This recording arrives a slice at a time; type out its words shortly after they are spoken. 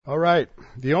All right.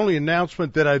 The only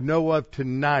announcement that I know of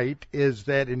tonight is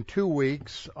that in 2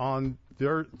 weeks, on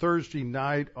Thursday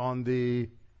night on the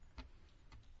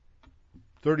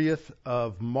 30th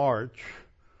of March,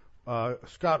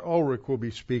 Scott Ulrich will be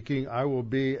speaking. I will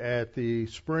be at the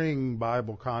Spring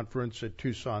Bible Conference at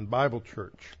Tucson Bible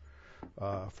Church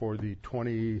for the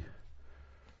 29th,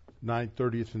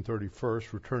 30th, and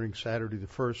 31st, returning Saturday the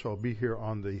 1st. So I'll be here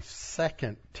on the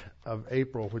 2nd of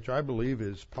April, which I believe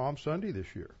is Palm Sunday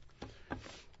this year.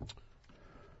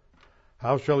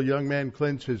 How shall a young man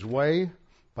cleanse his way?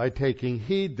 By taking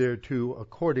heed thereto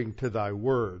according to thy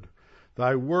word.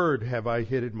 Thy word have I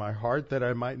hid in my heart, that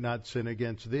I might not sin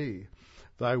against thee.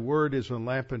 Thy word is a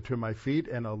lamp unto my feet,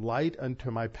 and a light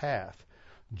unto my path.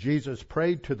 Jesus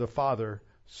prayed to the Father,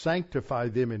 sanctify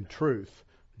them in truth.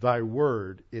 Thy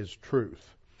word is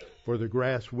truth. For the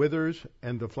grass withers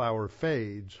and the flower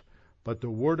fades, but the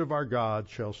word of our God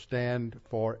shall stand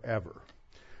forever.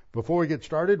 Before we get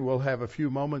started, we'll have a few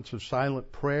moments of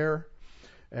silent prayer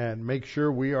and make sure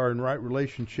we are in right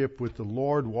relationship with the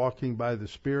Lord, walking by the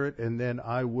Spirit, and then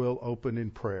I will open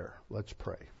in prayer. Let's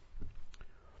pray.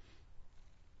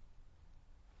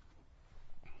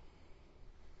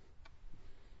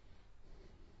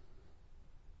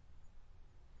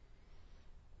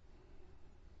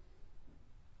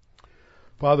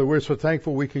 Father, we're so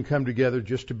thankful we can come together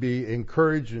just to be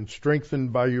encouraged and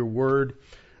strengthened by your word.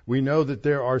 We know that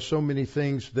there are so many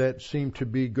things that seem to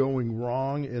be going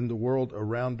wrong in the world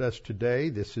around us today.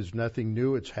 This is nothing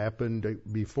new. It's happened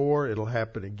before. It'll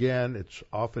happen again. It's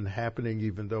often happening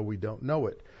even though we don't know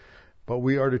it. But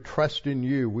we are to trust in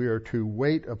you. We are to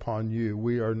wait upon you.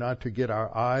 We are not to get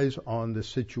our eyes on the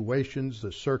situations,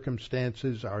 the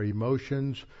circumstances, our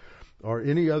emotions, or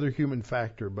any other human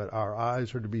factor, but our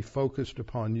eyes are to be focused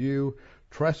upon you,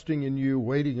 trusting in you,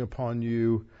 waiting upon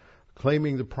you,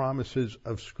 claiming the promises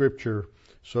of Scripture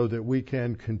so that we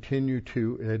can continue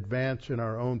to advance in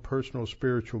our own personal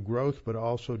spiritual growth, but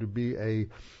also to be a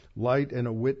light and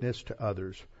a witness to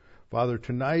others. Father,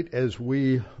 tonight as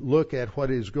we look at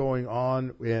what is going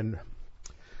on in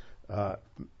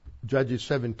Judges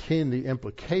 17, the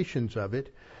implications of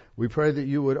it, we pray that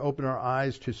you would open our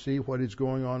eyes to see what is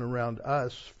going on around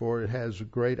us, for it has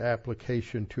great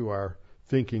application to our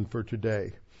thinking for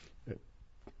today.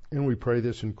 And we pray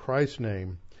this in Christ's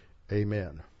name.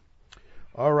 Amen.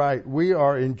 All right, we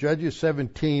are in Judges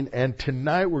 17, and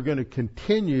tonight we're going to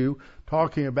continue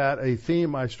talking about a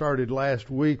theme I started last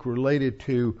week related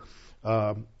to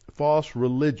false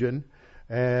religion,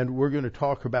 and we're going to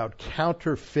talk about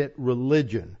counterfeit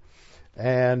religion.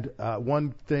 And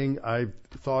one thing I've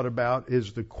thought about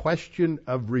is the question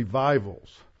of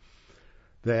revivals.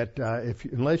 That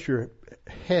unless your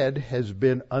head has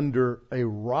been under a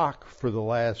rock for the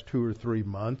last 2 or 3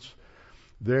 months,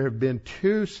 there have been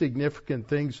 2 significant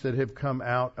things that have come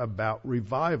out about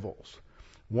revivals.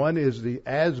 One is the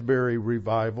Asbury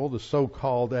revival, the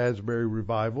so-called Asbury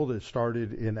revival that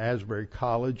started in Asbury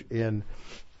College in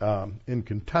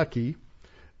Kentucky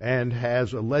and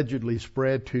has allegedly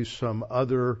spread to some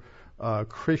other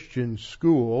Christian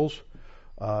schools.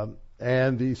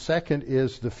 And the second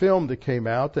is the film that came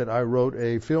out that I wrote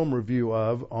a film review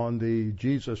of on the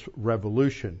Jesus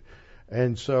Revolution.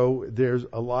 And so there's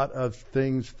a lot of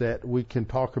things that we can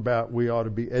talk about, we ought to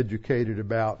be educated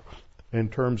about in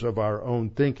terms of our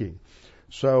own thinking.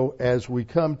 So as we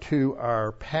come to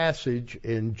our passage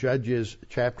in Judges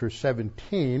chapter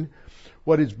 17,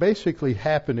 what is basically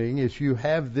happening is you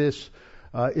have this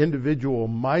individual,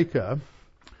 Micah,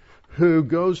 who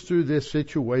goes through this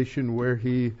situation where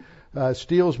he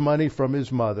steals money from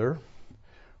his mother,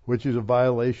 which is a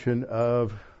violation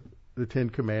of the 10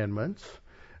 Commandments,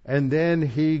 and then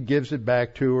he gives it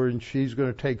back to her, and she's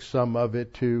going to take some of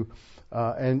it to,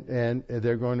 and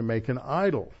they're going to make an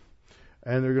idol,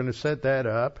 and they're going to set that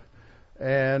up,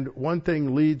 and one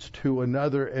thing leads to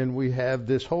another, and we have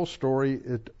this whole story.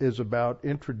 It is about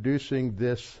introducing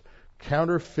this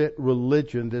counterfeit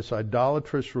religion, this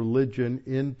idolatrous religion,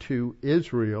 into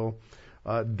Israel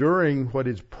during what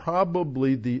is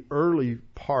probably the early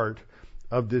part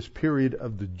of this period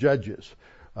of the Judges.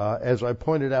 As I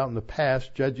pointed out in the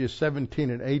past, Judges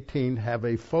 17 and 18 have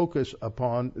a focus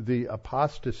upon the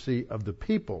apostasy of the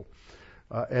people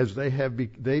as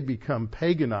they become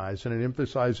paganized, and it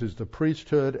emphasizes the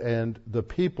priesthood and the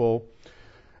people,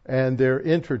 and they're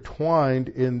intertwined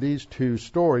in these 2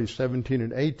 stories, 17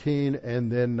 and 18,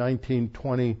 and then 19,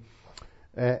 20,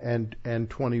 and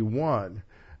 21.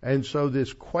 And so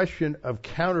this question of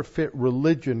counterfeit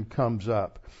religion comes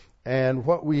up. And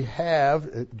what we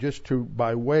have, just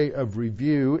by way of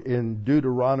review, in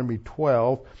Deuteronomy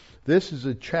 12, this is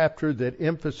a chapter that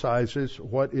emphasizes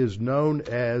what is known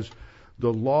as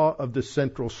the law of the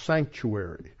central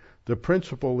sanctuary. The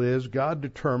principle is God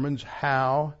determines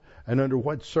how and under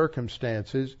what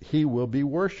circumstances he will be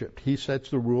worshipped. He sets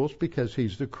the rules because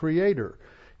he's the creator.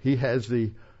 He is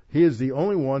the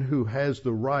only one who has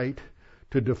the right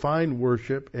to define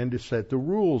worship and to set the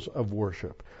rules of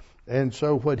worship. And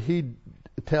so what he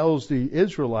tells the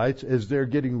Israelites as they're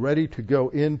getting ready to go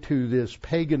into this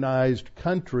paganized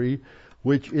country,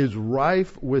 which is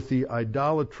rife with the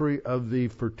idolatry of the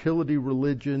fertility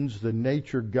religions, the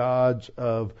nature gods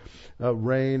of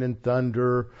rain and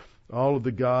thunder, all of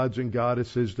the gods and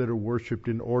goddesses that are worshipped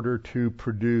in order to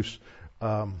produce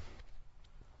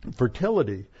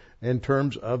fertility in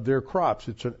terms of their crops.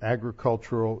 It's an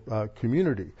agricultural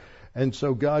community. And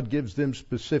so God gives them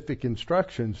specific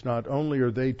instructions. Not only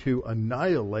are they to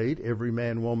annihilate every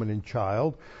man, woman, and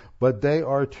child, but they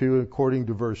are to, according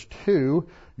to verse 2,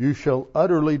 you shall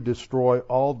utterly destroy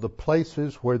all the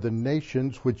places where the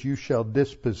nations which you shall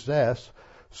dispossess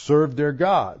serve their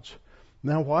gods.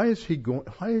 Now, why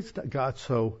is God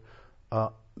so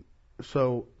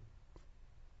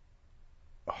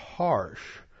harsh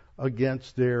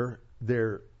against their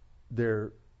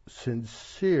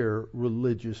sincere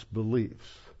religious beliefs?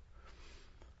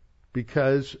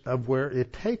 Because of where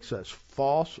it takes us.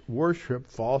 False worship,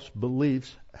 false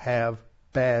beliefs have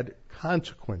bad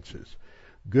consequences.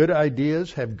 Good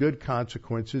ideas have good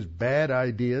consequences. Bad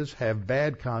ideas have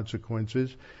bad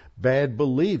consequences. Bad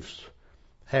beliefs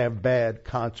have bad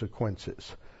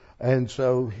consequences. And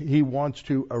so he wants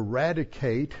to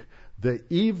eradicate the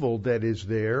evil that is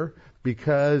there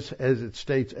because, as it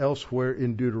states elsewhere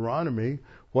in Deuteronomy,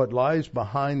 what lies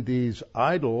behind these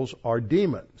idols are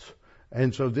demons.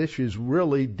 And so this is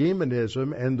really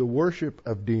demonism and the worship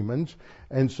of demons.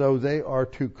 And so they are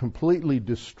to completely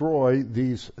destroy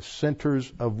these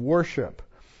centers of worship.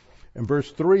 And verse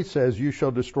 3 says, you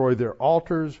shall destroy their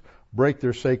altars, break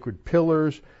their sacred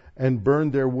pillars, and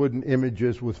burn their wooden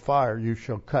images with fire. You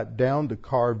shall cut down the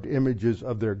carved images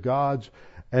of their gods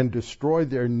and destroy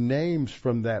their names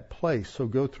from that place. So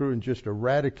go through and just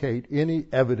eradicate any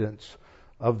evidence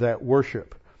of that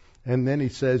worship. And then he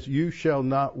says, you shall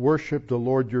not worship the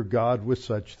Lord your God with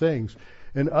such things.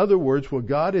 In other words, what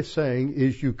God is saying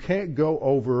is you can't go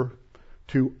over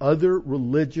to other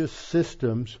religious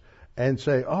systems and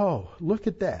say, oh, look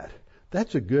at that.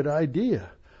 That's a good idea.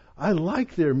 I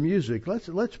like their music.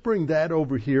 Let's bring that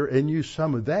over here and use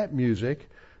some of that music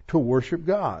to worship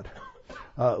God.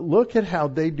 Look at how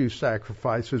they do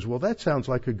sacrifices. Well, that sounds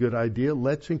like a good idea.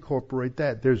 Let's incorporate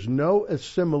that. There's no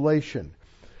assimilation.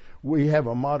 We have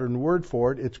a modern word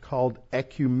for it. It's called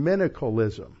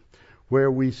ecumenicalism, where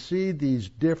we see these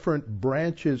different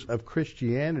branches of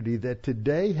Christianity that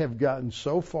today have gotten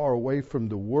so far away from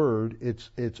the Word,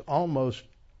 it's almost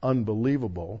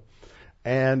unbelievable,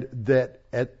 and that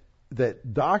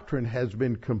doctrine has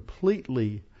been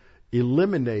completely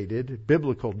eliminated.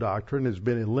 Biblical doctrine has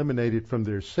been eliminated from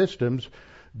their systems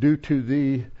due to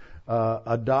the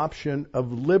adoption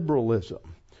of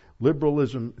liberalism.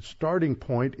 Liberalism's starting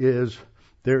point is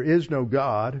there is no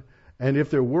God, and if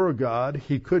there were a God,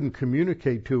 he couldn't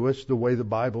communicate to us the way the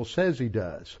Bible says he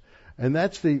does. And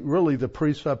that's really the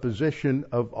presupposition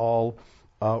of all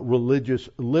religious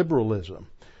liberalism.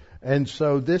 And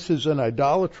so this is an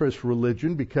idolatrous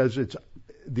religion because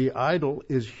the idol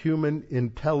is human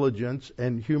intelligence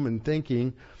and human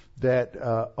thinking that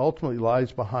ultimately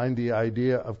lies behind the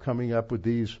idea of coming up with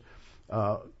these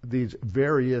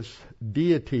various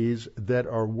deities that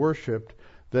are worshipped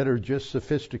that are just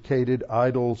sophisticated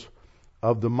idols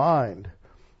of the mind.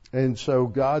 And so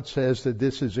God says that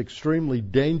this is extremely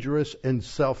dangerous and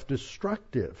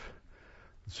self-destructive.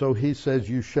 So he says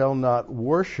you shall not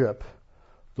worship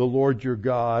the Lord your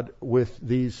God with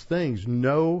these things.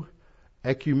 No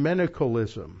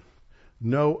ecumenicalism,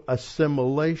 no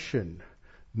assimilation,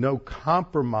 no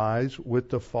compromise with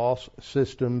the false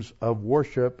systems of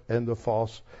worship and the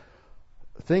false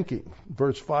thinking.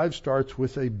 Verse 5 starts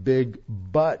with a big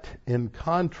but in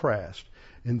contrast.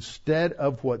 Instead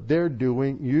of what they're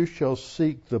doing, you shall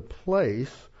seek the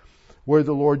place where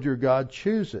the Lord your God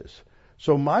chooses.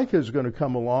 So Micah is going to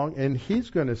come along and he's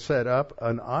going to set up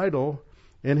an idol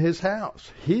in his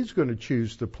house. He's going to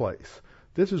choose the place.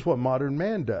 This is what modern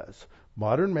man does.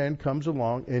 Modern man comes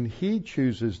along and he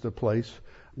chooses the place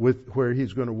where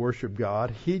he's going to worship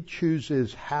God. He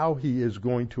chooses how he is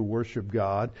going to worship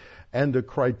God. And the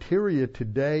criteria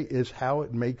today is how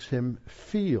it makes him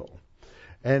feel.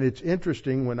 And it's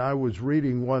interesting, when I was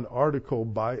reading one article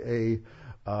by a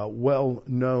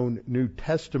well-known New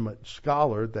Testament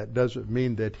scholar, that doesn't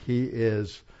mean that he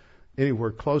is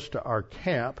anywhere close to our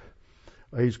camp,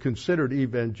 He's considered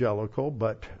evangelical,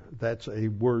 but that's a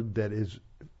word that is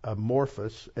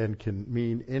amorphous and can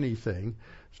mean anything.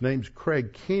 His name's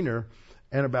Craig Keener,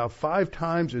 and about 5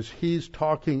 times as he's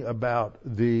talking about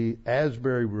the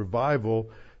Asbury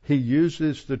revival, he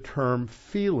uses the term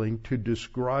feeling to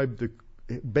describe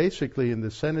basically in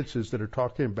the sentences that are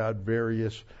talking about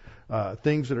various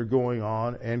things that are going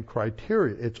on and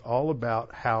criteria. It's all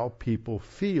about how people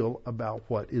feel about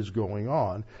what is going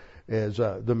on as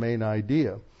the main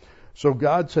idea. So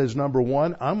God says, number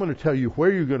one, I'm going to tell you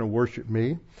where you're going to worship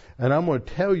me, and I'm going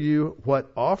to tell you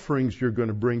what offerings you're going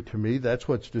to bring to me. That's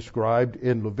what's described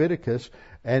in Leviticus,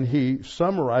 and he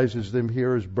summarizes them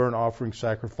here as burnt offerings,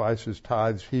 sacrifices,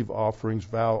 tithes, heave offerings,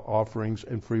 vow offerings,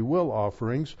 and free will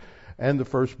offerings, and the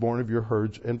firstborn of your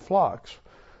herds and flocks.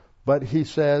 But he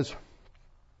says,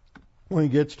 when he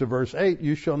gets to verse 8,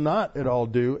 you shall not at all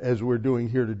do as we're doing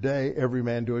here today, every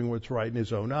man doing what's right in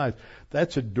his own eyes.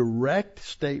 That's a direct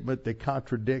statement that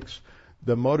contradicts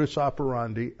the modus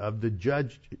operandi of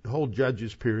the whole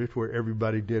judges period, where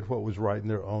everybody did what was right in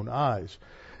their own eyes.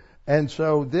 And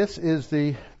so this is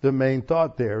the main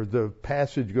thought there. The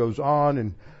passage goes on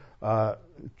in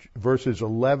verses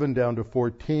 11 down to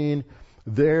 14.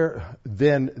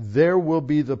 Then there will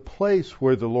be the place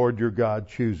where the Lord your God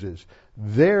chooses.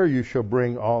 There you shall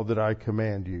bring all that I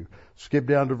command you. Skip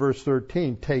down to verse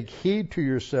 13. Take heed to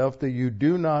yourself that you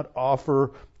do not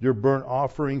offer your burnt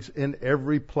offerings in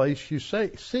every place you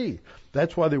see.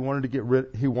 That's why he wanted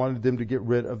them to get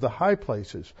rid of the high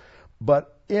places,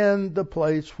 but in the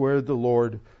place where the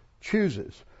Lord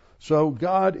chooses. So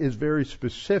God is very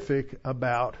specific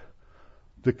about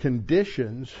the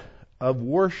conditions of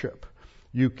worship.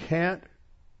 You can't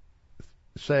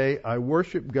say, I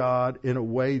worship God in a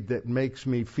way that makes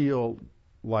me feel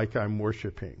like I'm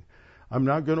worshiping. I'm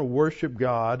not going to worship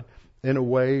God in a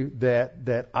way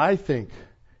that I think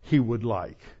he would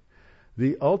like.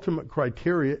 The ultimate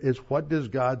criteria is, what does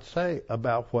God say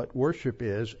about what worship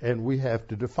is, and we have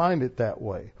to define it that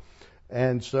way.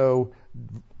 And so,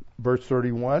 verse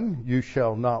 31, you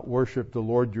shall not worship the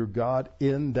Lord your God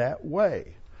in that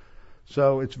way.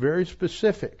 So it's very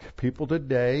specific. People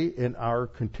today in our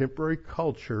contemporary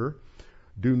culture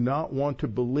do not want to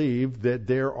believe that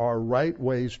there are right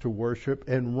ways to worship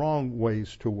and wrong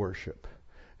ways to worship.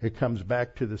 It comes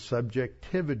back to the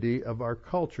subjectivity of our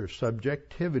culture.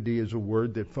 Subjectivity is a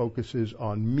word that focuses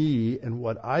on me and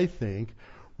what I think,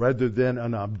 rather than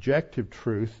an objective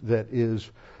truth that is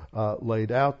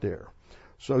laid out there.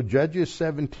 So Judges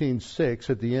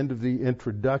 17:6, at the end of the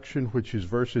introduction, which is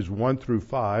verses 1 through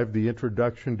 5, the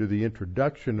introduction to the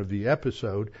introduction of the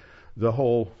episode, the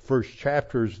whole first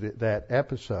chapter is that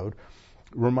episode,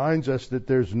 reminds us that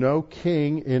there's no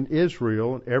king in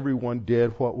Israel, and everyone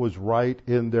did what was right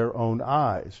in their own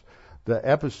eyes. The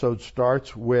episode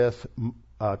starts with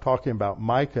talking about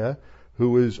Micah,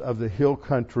 who is of the hill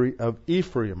country of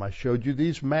Ephraim. I showed you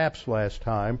these maps last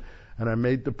time, and I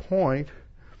made the point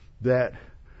that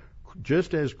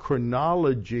just as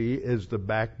chronology is the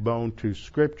backbone to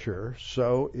Scripture,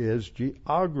 so is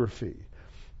geography.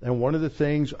 And one of the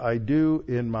things I do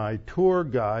in my tour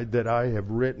guide that I have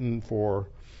written for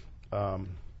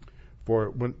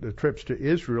when the trips to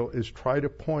Israel is try to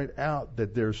point out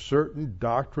that there's certain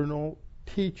doctrinal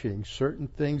teachings, certain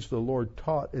things the Lord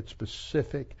taught at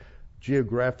specific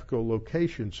geographical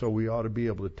locations. So we ought to be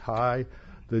able to tie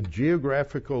the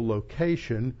geographical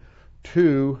location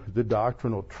to the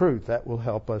doctrinal truth. That will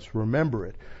help us remember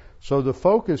it. So the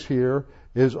focus here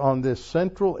is on this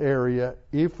central area.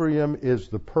 Ephraim is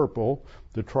the purple,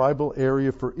 the tribal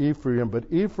area for Ephraim,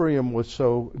 but Ephraim was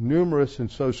so numerous and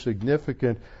so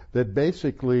significant that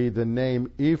basically the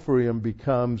name Ephraim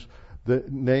becomes the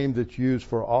name that's used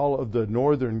for all of the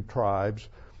northern tribes,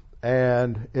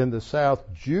 and in the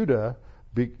south, Judah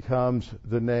becomes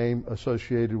the name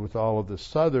associated with all of the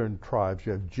southern tribes.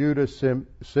 You have Judah,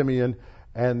 Simeon,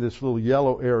 and this little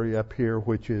yellow area up here,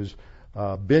 which is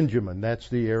Benjamin. That's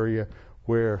the area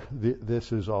where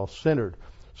this is all centered.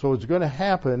 So what's going to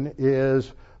happen is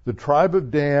the tribe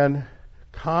of Dan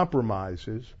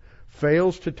compromises,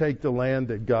 fails to take the land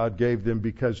that God gave them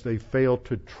because they failed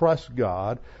to trust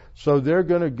God. So they're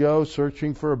going to go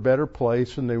searching for a better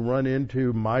place, and they run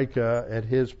into Micah at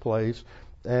his place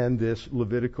and this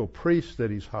Levitical priest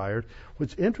that he's hired.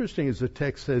 What's interesting is the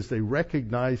text says they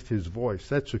recognized his voice.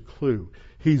 That's a clue.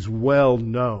 He's well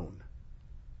known.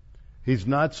 He's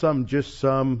not some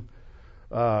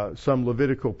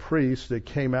Levitical priest that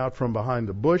came out from behind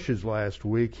the bushes last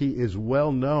week. He is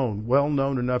well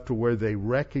known enough to where they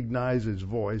recognize his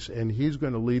voice, and he's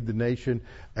going to lead the nation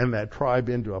and that tribe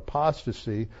into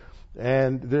apostasy.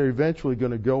 and they're eventually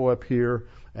going to go up here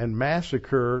and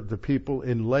massacre the people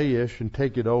in Laish and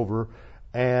take it over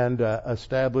and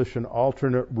establish an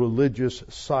alternate religious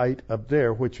site up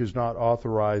there, which is not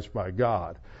authorized by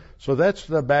God. So that's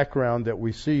the background that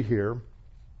we see here.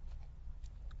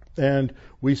 And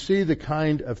we see the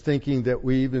kind of thinking that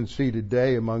we even see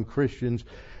today among Christians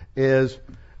is,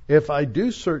 if I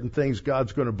do certain things,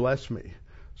 God's going to bless me.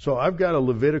 So I've got a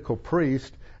Levitical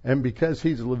priest, and because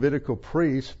he's a Levitical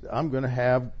priest, God's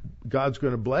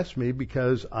going to bless me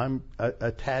because I'm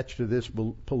attached to this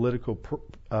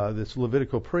this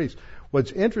Levitical priest.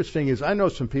 What's interesting is I know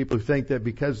some people who think that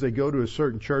because they go to a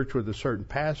certain church with a certain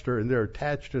pastor and they're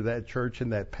attached to that church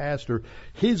and that pastor,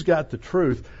 he's got the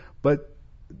truth, but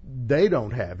they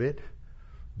don't have it.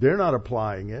 They're not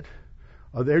applying it.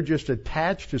 They're just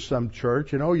attached to some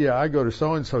church, and I go to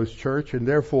so-and-so's church, and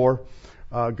therefore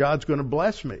God's going to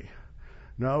bless me.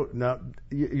 No,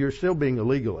 you're still being a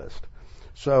legalist.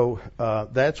 So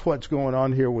that's what's going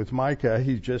on here with Micah.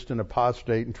 He's just an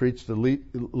apostate and treats the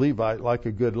Levite like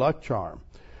a good luck charm.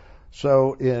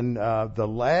 So in the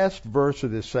last verse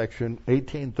of this section,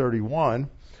 1831,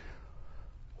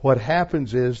 what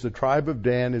happens is the tribe of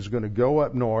Dan is going to go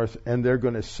up north, and they're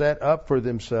going to set up for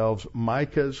themselves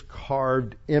Micah's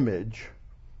carved image.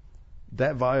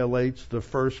 That violates the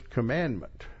first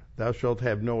commandment. Thou shalt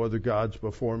have no other gods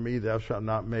before me. Thou shalt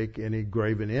not make any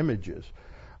graven images.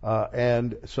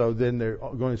 And so then they're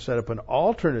going to set up an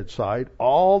alternate site.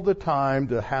 All the time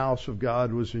the house of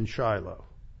God was in Shiloh.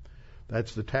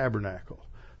 That's the tabernacle.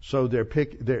 So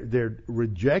they're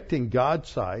rejecting God's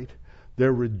site.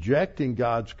 They're rejecting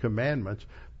God's commandments.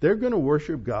 They're going to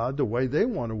worship God the way they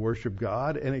want to worship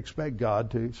God and expect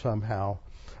God to somehow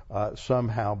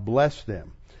bless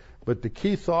them. But the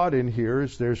key thought in here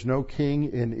is there's no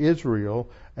king in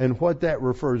Israel, and what that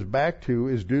refers back to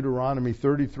is Deuteronomy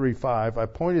 33:5. I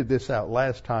pointed this out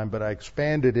last time, but I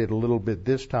expanded it a little bit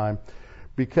this time,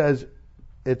 because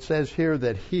it says here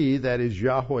that he, that is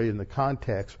Yahweh in the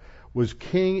context, was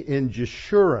king in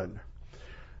Jeshurun.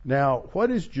 Now,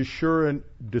 what does Jeshurun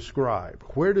describe?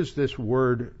 Where does this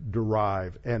word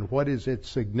derive, and what is its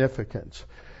significance?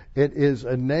 It is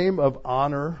a name of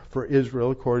honor for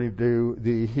Israel, according to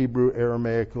the Hebrew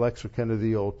Aramaic lexicon of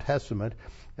the Old Testament,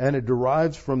 and it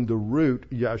derives from the root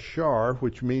yashar,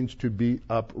 which means to be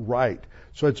upright.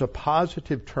 So it's a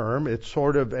positive term. It's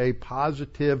sort of a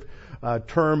positive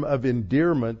term of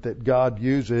endearment that God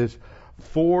uses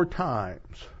 4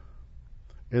 times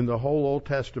in the whole Old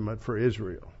Testament for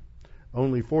Israel.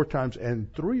 Only 4 times,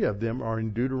 and 3 of them are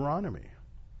in Deuteronomy.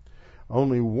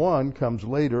 Only 1 comes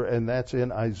later, and that's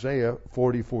in Isaiah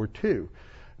 44:2.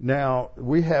 Now,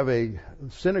 we have a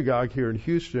synagogue here in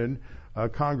Houston, a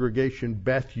congregation,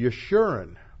 Beth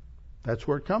Yeshurun. That's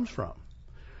where it comes from.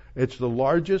 It's the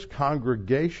largest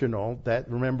congregational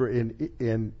that, remember,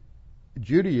 in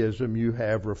Judaism, you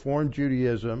have Reform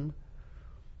Judaism,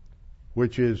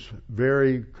 which is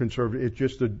very conservative. It's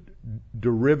just the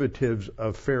derivatives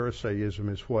of Pharisaism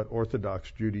is what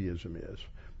Orthodox Judaism is.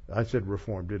 I said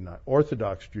Reform, didn't I?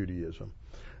 Orthodox Judaism.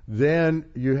 Then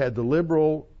you had the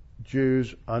liberal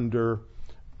Jews under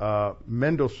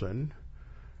Mendelssohn,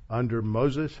 under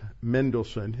Moses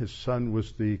Mendelssohn. His son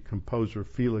was the composer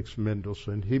Felix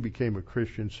Mendelssohn. He became a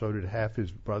Christian, so did half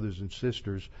his brothers and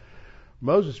sisters.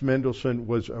 Moses Mendelssohn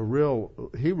was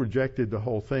he rejected the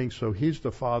whole thing, so he's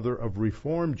the father of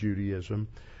Reform Judaism.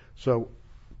 So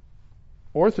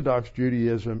Orthodox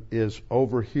Judaism is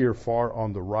over here far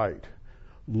on the right.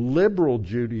 Liberal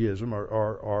Judaism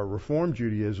or Reform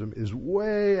Judaism is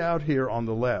way out here on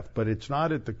the left, but it's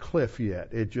not at the cliff yet.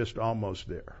 It's just almost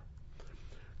there.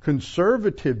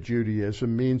 Conservative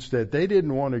Judaism means that they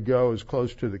didn't want to go as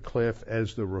close to the cliff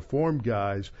as the Reform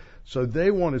guys, so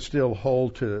they want to still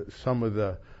hold to some of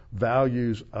the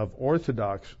values of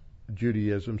Orthodox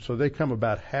Judaism, so they come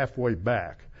about halfway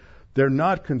back. They're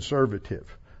not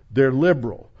conservative. They're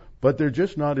liberal, but they're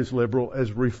just not as liberal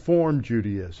as Reform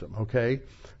Judaism, okay?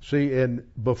 See, and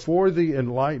before the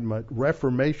Enlightenment,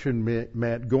 Reformation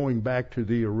meant going back to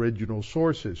the original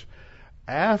sources.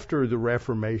 After the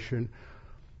Reformation,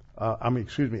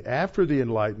 after the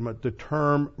Enlightenment, the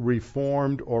term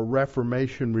Reformed or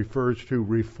Reformation refers to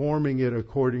reforming it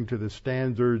according to the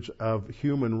standards of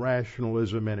human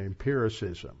rationalism and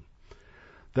empiricism.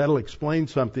 That'll explain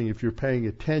something if you're paying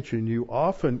attention. You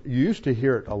used to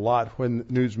hear it a lot when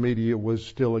news media was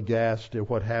still aghast at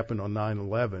what happened on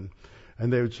 9/11.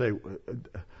 And they would say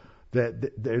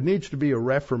that there needs to be a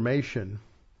reformation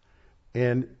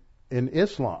in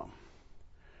Islam.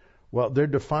 Well, they're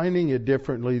defining it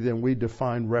differently than we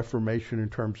define reformation in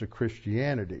terms of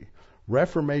Christianity.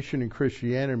 Reformation in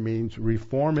Christianity means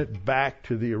reform it back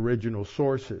to the original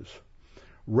sources.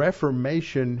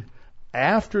 Reformation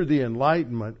after the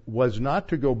Enlightenment was not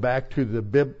to go back to the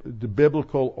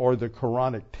biblical or the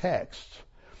Quranic texts.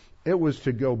 It was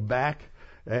to go back,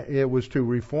 it was to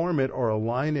reform it or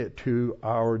align it to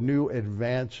our new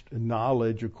advanced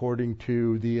knowledge according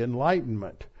to the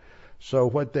Enlightenment. So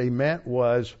what they meant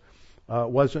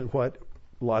wasn't what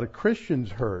a lot of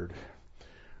Christians heard.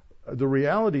 The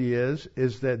reality is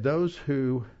that those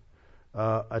who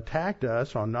attacked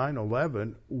us on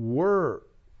 9/11 were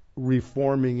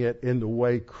reforming it in the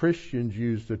way Christians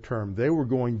use the term. They were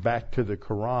going back to the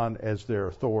Quran as their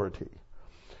authority.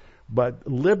 But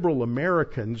liberal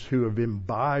Americans who have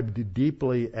imbibed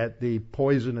deeply at the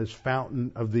poisonous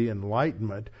fountain of the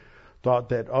Enlightenment thought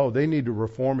that, they need to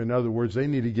reform. In other words, they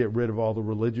need to get rid of all the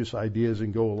religious ideas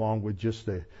and go along with just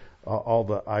all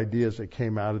the ideas that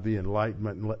came out of the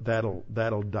Enlightenment, and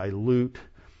that'll dilute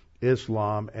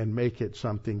Islam and make it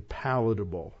something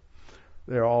palatable.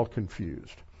 They're all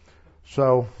confused.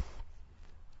 So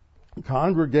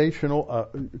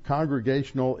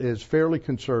congregational is fairly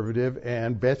conservative,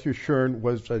 and Beth Yeshurun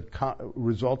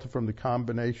resulted from the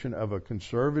combination of a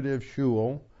conservative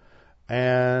shul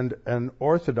and an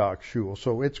Orthodox shul.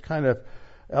 So it's kind of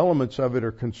elements of it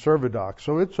are conservadox.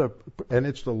 So it's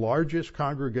the largest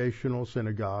congregational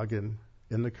synagogue in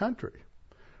the country,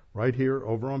 right here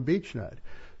over on BeachNut.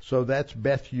 So that's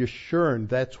Beth Yeshurun.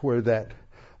 That's where that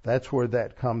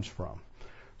comes from.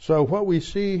 So what we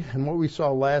see and what we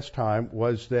saw last time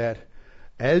was that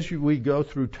as we go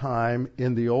through time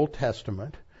in the Old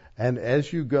Testament and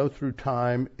as you go through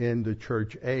time in the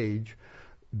church age,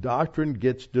 doctrine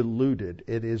gets diluted.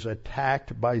 It is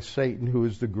attacked by Satan, who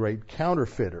is the great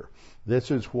counterfeiter.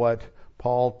 This is what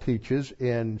Paul teaches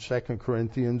in 2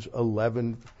 Corinthians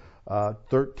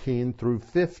 11:13 through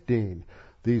 15.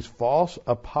 These false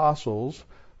apostles,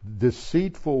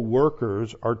 deceitful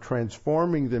workers, are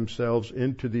transforming themselves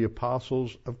into the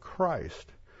apostles of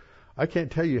Christ. I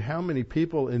can't tell you how many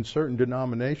people in certain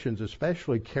denominations,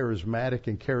 especially charismatic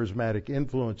and charismatic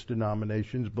influence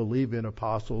denominations, believe in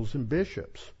apostles and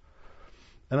bishops.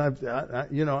 And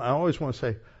I always want to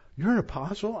say, "You're an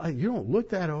apostle? You don't look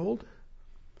that old."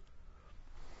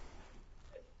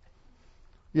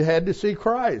 You had to see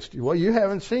Christ. Well, you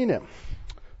haven't seen him.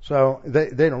 So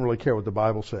they don't really care what the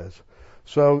Bible says.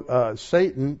 So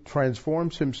Satan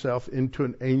transforms himself into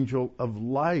an angel of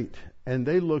light, and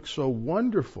they look so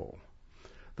wonderful.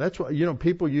 That's why,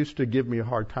 people used to give me a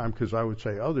hard time because I would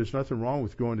say, there's nothing wrong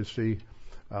with going to see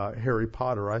Harry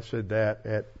Potter. I said that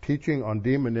at teaching on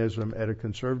demonism at a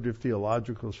Conservative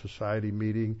Theological Society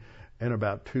meeting in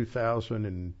about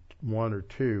 2001 or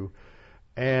 2.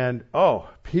 And,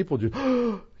 people just,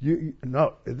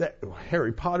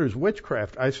 Harry Potter's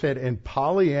witchcraft. I said, and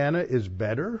Pollyanna is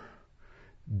better?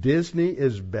 Disney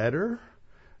is better?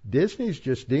 Disney's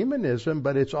just demonism,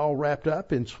 but it's all wrapped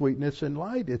up in sweetness and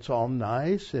light. It's all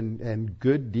nice and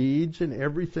good deeds and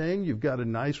everything. You've got a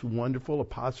nice, wonderful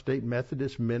apostate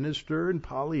Methodist minister in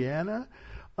Pollyanna.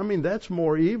 I mean, that's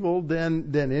more evil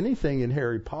than anything in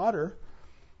Harry Potter.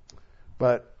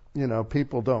 But,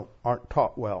 people aren't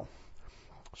taught well.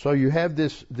 So you have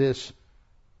this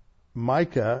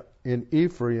Micah in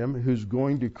Ephraim who's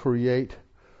going to create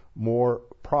more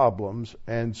problems,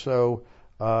 and so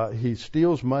he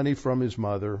steals money from his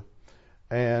mother,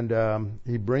 and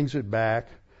he brings it back,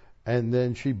 and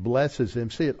then she blesses him.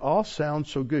 See, it all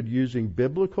sounds so good, using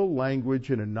biblical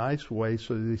language in a nice way,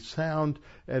 so they sound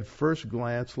at first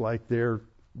glance like they're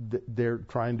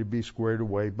trying to be squared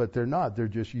away, but they're not. They're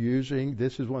just using,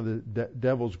 this is one of the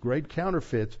devil's great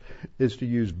counterfeits, is to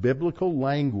use biblical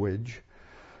language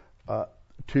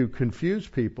to confuse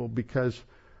people, because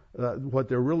what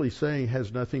they're really saying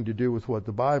has nothing to do with what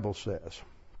the Bible says.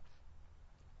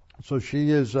 So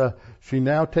she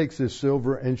now takes this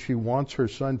silver and she wants her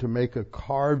son to make a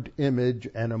carved image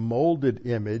and a molded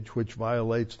image, which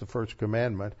violates the first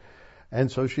commandment,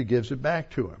 and so she gives it back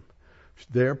to him.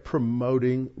 They're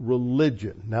promoting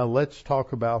religion. Now let's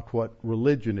talk about what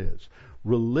religion is.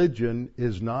 Religion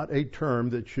is not a term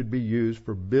that should be used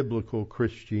for biblical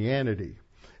Christianity.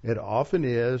 It often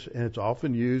is, and it's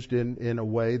often used in a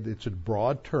way that's a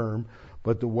broad term,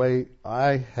 but the way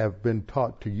I have been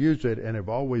taught to use it, and have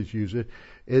always used it,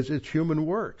 is it's human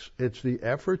works. It's the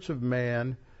efforts of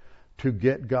man to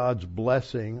get God's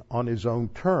blessing on his own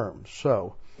terms.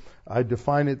 So I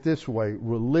define it this way.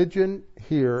 Religion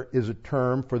here is a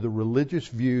term for the religious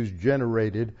views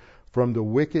generated from the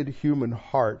wicked human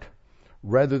heart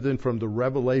rather than from the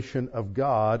revelation of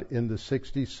God in the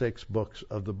 66 books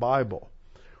of the Bible.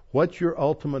 What's your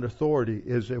ultimate authority?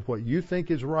 Is it what you think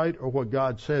is right or what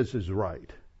God says is right?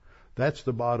 That's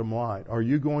the bottom line. Are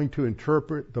you going to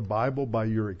interpret the Bible by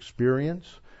your experience,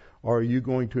 or are you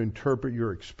going to interpret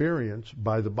your experience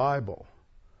by the Bible?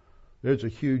 There's a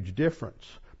huge difference.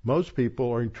 Most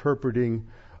people are interpreting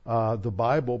the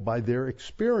Bible by their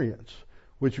experience,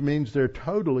 which means they're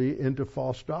totally into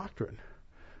false doctrine.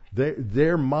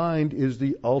 Their mind is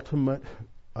the ultimate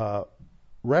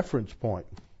reference point.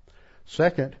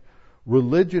 Second,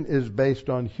 religion is based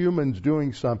on humans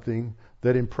doing something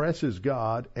that impresses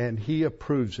God, and He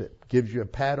approves it, gives you a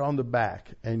pat on the back,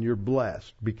 and you're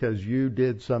blessed because you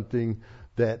did something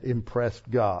that impressed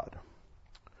God.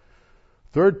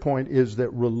 Third point is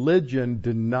that religion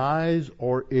denies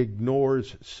or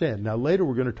ignores sin. Now later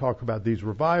we're going to talk about these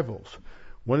revivals.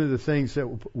 One of the things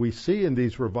that we see in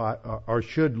these or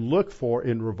should look for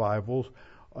in revivals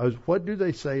is what do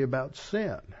they say about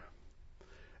sin?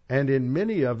 And in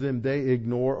many of them they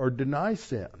ignore or deny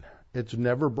sin. It's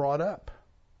never brought up.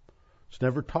 It's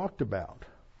never talked about.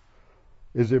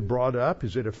 Is it brought up?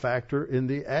 Is it a factor in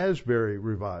the Asbury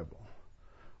revival?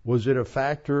 Was it a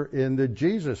factor in the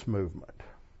Jesus movement?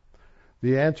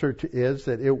 The answer is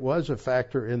that it was a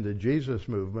factor in the Jesus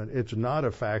movement. It's not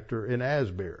a factor in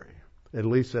Asbury, at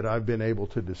least that I've been able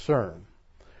to discern.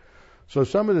 So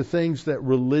some of the things that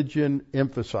religion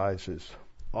emphasizes: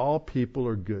 all people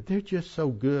are good. They're just so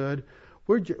good.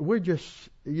 We're just,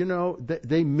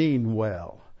 they mean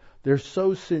well. They're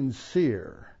so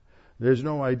sincere. There's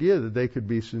no idea that they could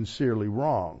be sincerely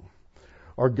wrong.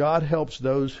 Or God helps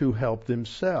those who help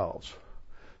themselves.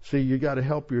 See, you got to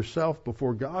help yourself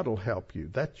before God will help you.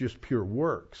 That's just pure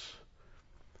works.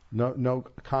 No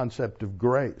concept of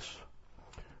grace.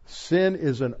 Sin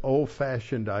is an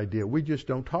old-fashioned idea. We just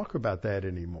don't talk about that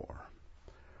anymore.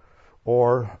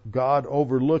 Or God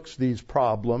overlooks these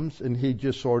problems and He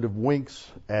just sort of winks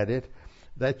at it.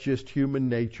 That's just human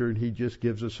nature, and He just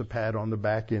gives us a pat on the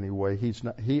back anyway.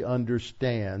 He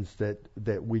understands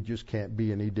that we just can't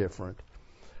be any different.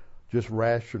 Just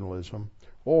rationalism.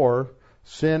 Or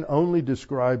sin only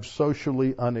describes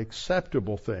socially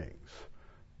unacceptable things.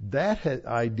 That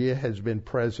idea has been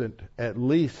present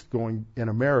in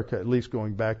America, at least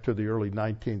going back to the early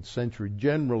 19th century.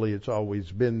 Generally, it's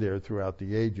always been there throughout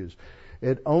the ages.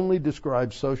 It only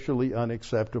describes socially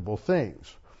unacceptable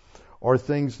things, or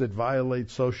things that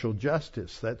violate social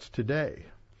justice. That's today.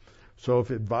 So if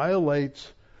it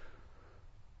violates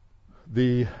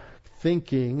the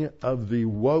thinking of the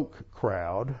woke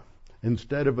crowd,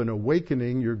 instead of an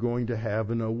awakening, you're going to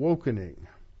have an awakening.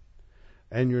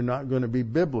 And you're not going to be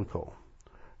biblical.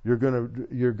 You're going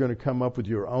to come up with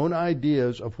your own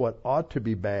ideas of what ought to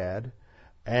be bad,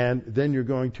 and then you're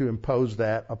going to impose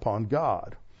that upon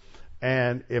God.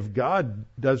 And if God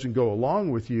doesn't go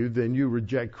along with you, then you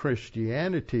reject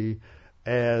Christianity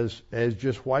as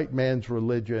just white man's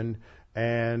religion,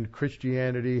 and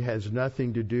Christianity has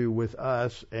nothing to do with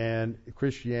us, and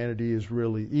Christianity is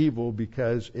really evil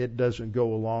because it doesn't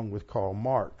go along with Karl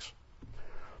Marx.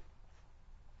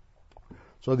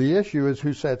 So the issue is,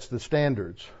 who sets the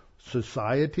standards?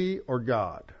 Society or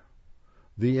God?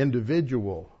 The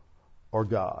individual or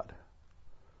God?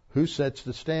 Who sets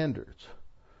the standards?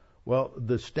 Well,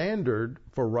 the standard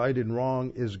for right and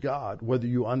wrong is God, whether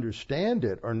you understand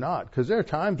it or not. Because there are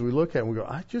times we look at it and we go,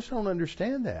 I just don't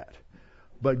understand that.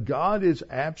 But God is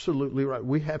absolutely right.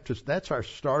 That's our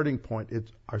starting point.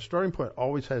 Our starting point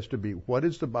always has to be, what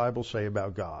does the Bible say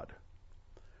about God?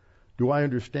 Do I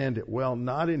understand it? Well,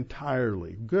 not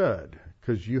entirely. Good,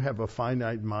 because you have a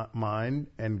finite mind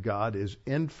and God is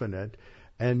infinite,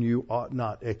 and you ought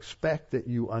not expect that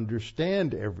you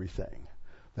understand everything.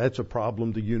 That's a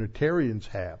problem the Unitarians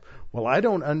have. Well, I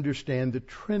don't understand the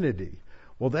Trinity.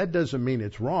 Well, that doesn't mean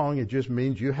it's wrong. It just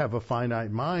means you have a finite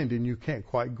mind and you can't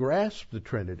quite grasp the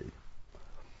Trinity.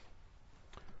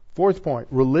 Fourth point,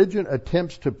 religion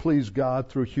attempts to please God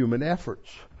through human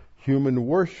efforts, human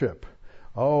worship.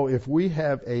 Oh, if we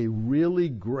have a really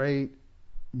great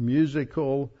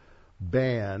musical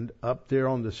band up there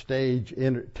on the stage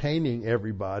entertaining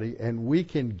everybody, and we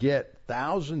can get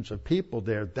thousands of people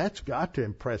there, that's got to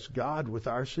impress God with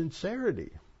our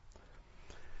sincerity.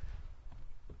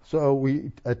 So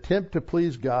we attempt to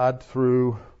please God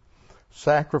through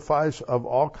sacrifice of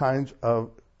all kinds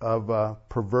of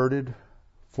perverted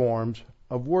forms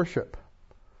of worship.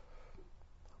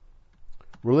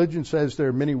 Religion says there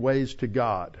are many ways to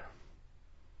God.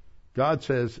 God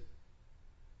says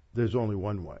there's only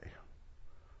one way.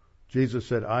 Jesus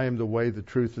said, I am the way, the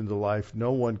truth, and the life.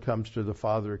 No one comes to the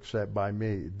Father except by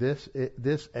me. This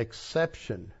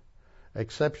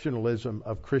exceptionalism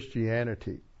of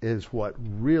Christianity is what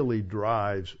really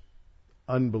drives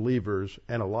unbelievers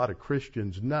and a lot of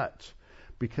Christians nuts,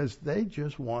 because they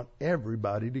just want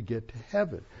everybody to get to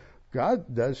heaven.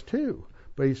 God does too.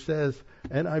 But he says,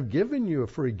 and I've given you a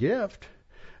free gift,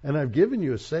 and I've given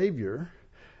you a Savior,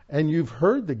 and you've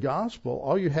heard the gospel.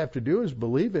 All you have to do is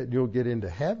believe it, and you'll get into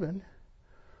heaven.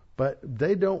 But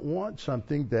they don't want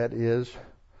something that is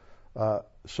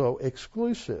so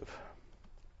exclusive.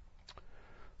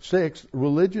 6,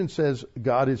 religion says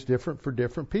God is different for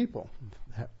different people.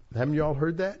 Haven't you all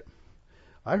heard that?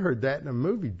 I heard that in a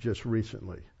movie just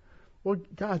recently. Well,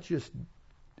 God's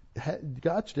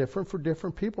different for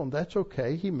different people, and that's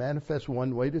okay. He manifests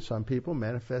one way to some people,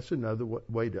 manifests another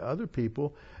way to other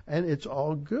people, and it's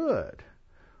all good.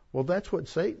 Well, that's what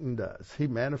Satan does. He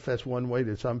manifests one way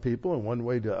to some people and one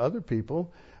way to other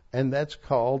people, and that's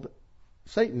called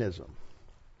Satanism.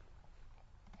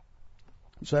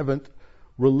 7th,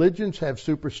 religions have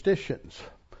superstitions,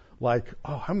 like,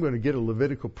 oh, I'm going to get a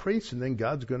Levitical priest, and then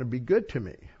God's going to be good to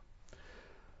me.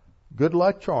 Good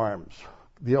luck charms.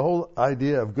 The whole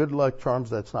idea of good luck charms,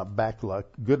 that's not back luck.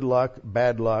 Good luck,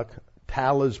 bad luck,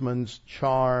 talismans,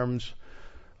 charms,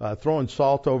 throwing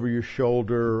salt over your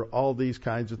shoulder, all these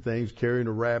kinds of things, carrying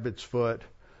a rabbit's foot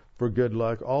for good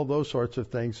luck, all those sorts of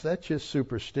things. That's just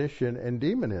superstition and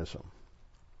demonism.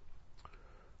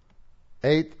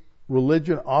 8th,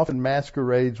 religion often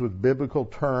masquerades with biblical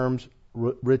terms,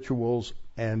 rituals,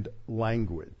 and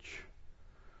language.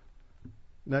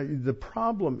 Now, the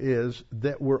problem is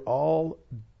that we're all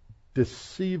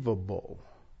deceivable.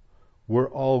 We're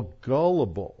all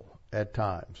gullible at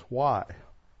times. Why?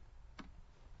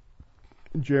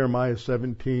 Jeremiah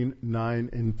 17:9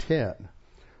 and 10.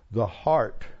 The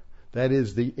heart, that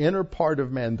is the inner part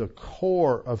of man, the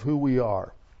core of who we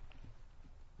are.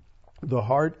 The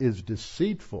heart is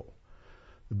deceitful.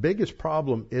 The biggest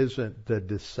problem isn't the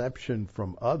deception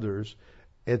from others,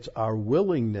 it's our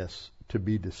willingness to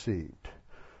be deceived.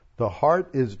 The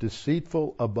heart is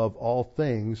deceitful above all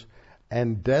things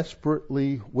and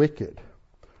desperately wicked.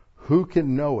 Who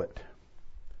can know it?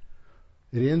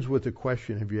 It ends with a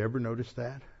question. Have you ever noticed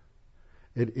that?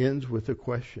 It ends with a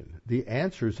question. The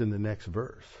answer's in the next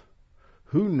verse.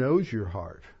 Who knows your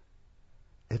heart?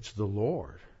 It's the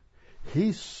Lord.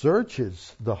 He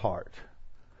searches the heart.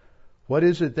 What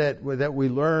is it that we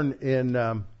learn in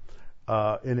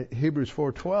Hebrews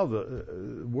 4:12?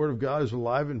 The Word of God is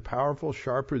alive and powerful,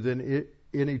 sharper than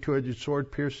any two-edged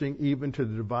sword, piercing even to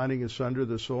the dividing asunder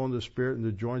the soul and the spirit and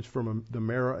the joints from the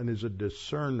marrow, and is a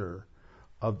discerner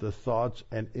of the thoughts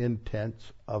and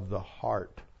intents of the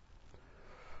heart.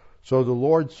 So the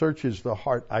Lord searches the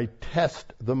heart. I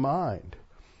test the mind,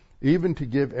 even to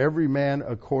give every man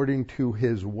according to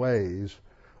his ways,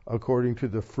 according to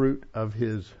the fruit of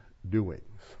his doings.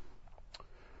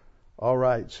 All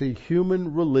right, see,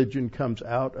 human religion comes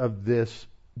out of this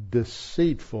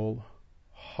deceitful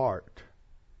heart.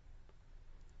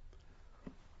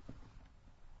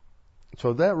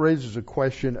 So that raises a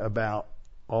question about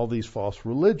all these false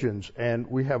religions, and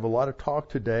we have a lot of talk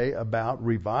today about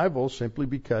revival simply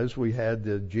because we had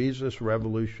the Jesus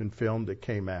Revolution film that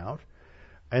came out,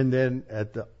 and then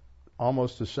at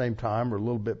almost the same time or a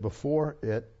little bit before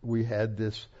it, we had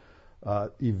this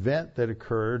event that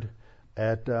occurred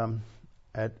at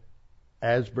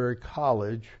Asbury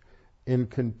College in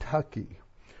Kentucky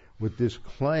with this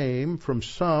claim from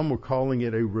some were calling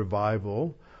it a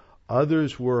revival.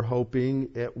 Others were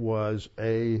hoping it was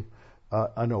an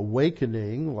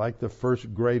awakening, like the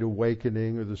first Great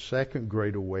Awakening or the second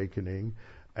Great Awakening,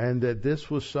 and that this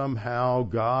was somehow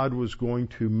God was going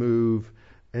to move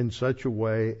in such a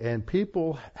way. And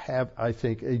people have, I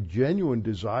think, a genuine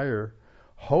desire,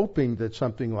 hoping that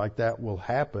something like that will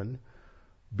happen,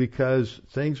 because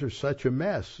things are such a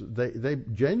mess. They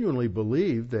genuinely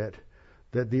believe that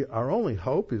our only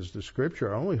hope is the Scripture.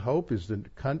 Our only hope is the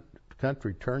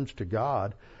country turns to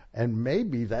God, and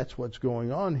maybe that's what's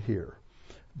going on here.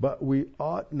 But we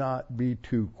ought not be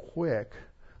too quick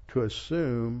to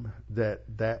assume that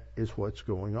that is what's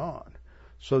going on.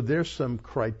 So there's some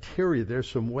criteria, there's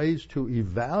some ways to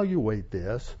evaluate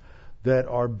this that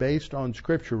are based on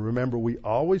Scripture. Remember, we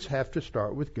always have to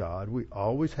start with God. We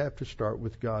always have to start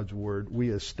with God's Word. We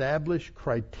establish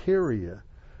criteria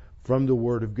from the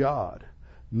Word of God,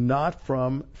 not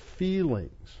from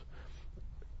feelings.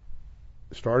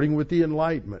 Starting with the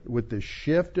Enlightenment, with the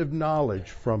shift of knowledge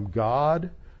from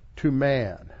God to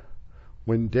man.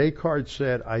 When Descartes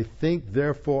said, I think,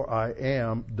 therefore I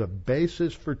am, the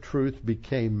basis for truth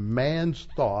became man's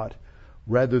thought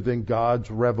rather than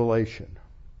God's revelation.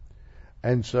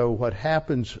 And so what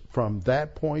happens from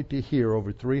that point to here,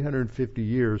 over 350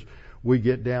 years, we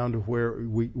get down to where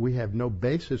we have no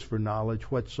basis for knowledge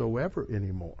whatsoever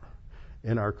anymore.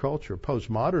 in our culture.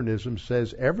 Postmodernism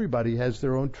says everybody has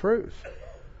their own truth.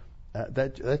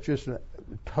 That's just a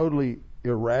totally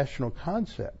irrational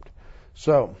concept.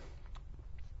 So,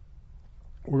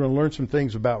 we're going to learn some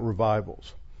things about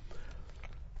revivals.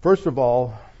 First of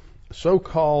all,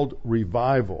 so-called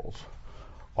revivals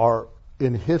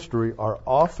in history are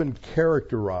often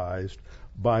characterized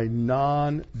by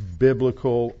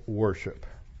non-biblical worship.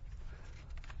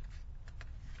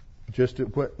 Just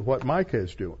what Micah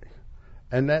is doing.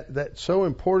 And that's so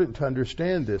important to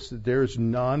understand this, that there's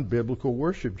non-biblical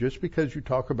worship. Just because you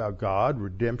talk about God,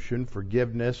 redemption,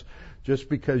 forgiveness, just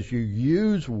because you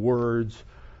use words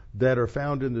that are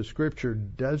found in the Scripture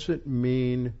doesn't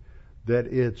mean that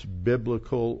it's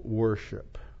biblical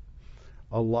worship.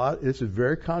 This is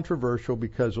very controversial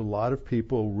because a lot of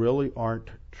people really aren't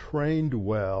trained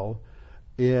well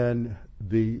in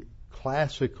the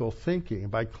classical thinking.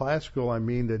 By classical, I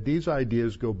mean that these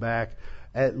ideas go back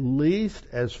at least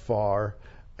as far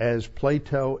as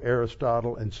Plato,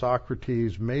 Aristotle, and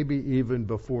Socrates, maybe even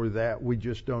before that. We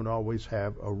just don't always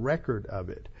have a record of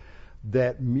it.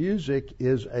 That music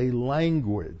is a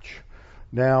language.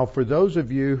 Now, for those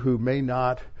of you who may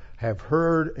not have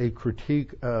heard a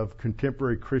critique of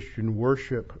contemporary Christian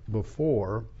worship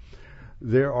before,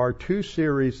 there are two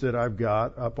series that I've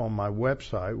got up on my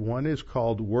website. One is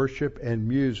called Worship and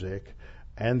Music,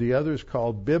 and the other is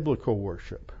called Biblical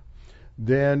Worship.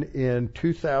 Then in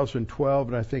 2012,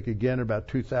 and I think again about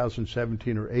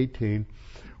 2017 or 18,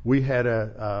 we had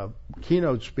a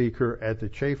keynote speaker at the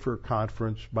Chafer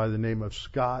Conference by the name of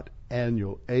Scott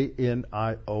Aniol,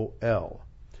 A-N-I-O-L.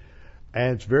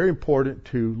 And it's very important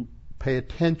to pay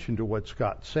attention to what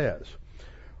Scott says.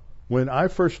 When I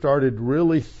first started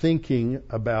really thinking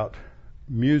about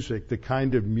music, the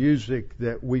kind of music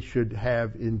that we should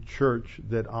have in church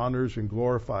that honors and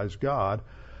glorifies God,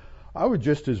 I was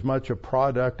just as much a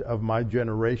product of my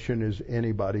generation as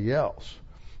anybody else.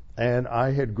 And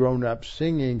I had grown up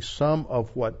singing some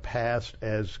of what passed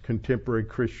as contemporary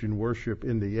Christian worship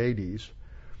in the 80s.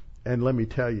 And let me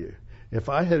tell you, if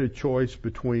I had a choice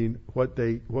between what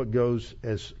goes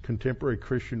as contemporary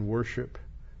Christian worship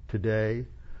today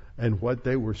and what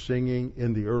they were singing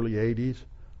in the early 80s,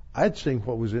 I'd sing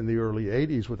what was in the early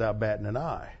 80s without batting an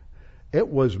eye. It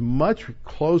was much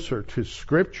closer to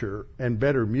Scripture and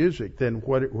better music than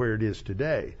where it is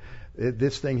today.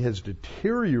 This thing has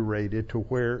deteriorated to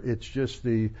where it's just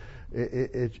the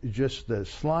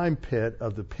slime pit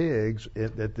of the pigs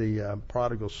that the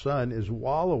prodigal son is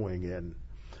wallowing in.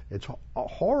 It's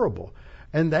horrible.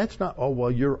 And that's not, oh,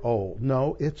 well, you're old.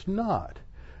 No, it's not.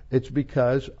 It's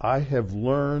because I have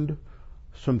learned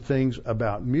some things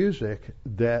about music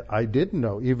that I didn't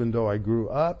know, even though I grew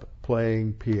up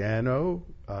playing piano,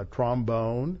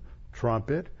 trombone,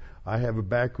 trumpet. I have a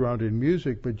background in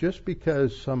music, but just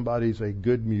because somebody's a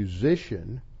good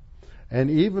musician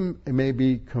and even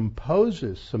maybe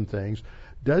composes some things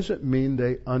doesn't mean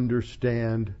they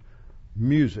understand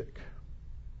music.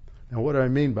 Now, what do I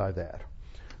mean by that?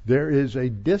 There is a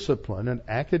discipline, an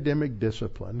academic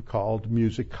discipline called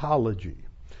musicology.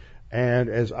 And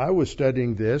as I was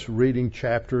studying this, reading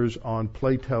chapters on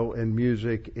Plato and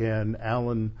music in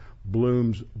Alan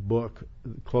Bloom's book,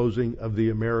 Closing of the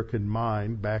American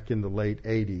Mind, back in the late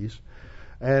 80s,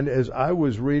 and as I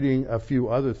was reading a few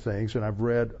other things, and I've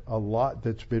read a lot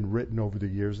that's been written over the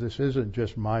years, this isn't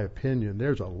just my opinion.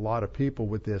 There's a lot of people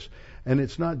with this, and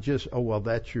it's not just, oh well,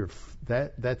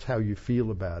 that's how you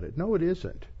feel about it. No, it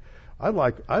isn't. I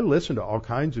listen to all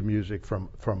kinds of music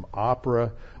from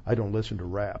opera. I don't listen to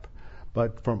rap.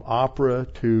 But from opera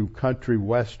to country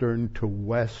western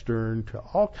to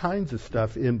all kinds of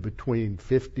stuff in between,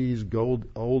 50s,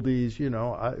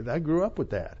 oldies, I grew up with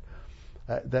that.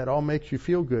 That all makes you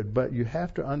feel good, but you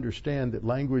have to understand that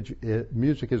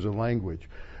music is a language.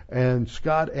 And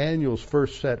Scott Aniol's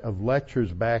first set of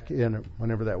lectures back in,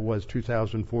 whenever that was,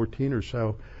 2014 or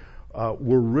so,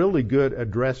 were really good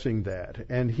addressing that.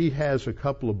 And he has a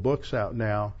couple of books out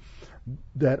now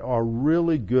that are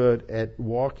really good at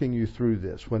walking you through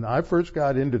this. When I first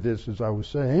got into this, as I was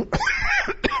saying,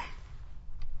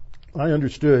 I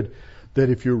understood that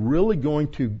if you're really going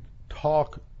to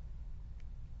talk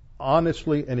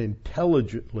honestly and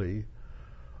intelligently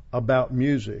about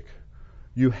music,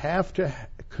 you have to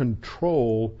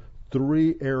control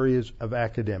 3 areas of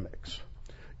academics.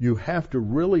 You have to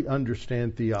really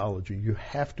understand theology. You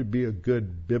have to be a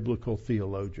good biblical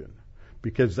theologian,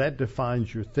 because that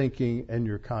defines your thinking and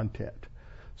your content.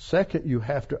 Second, you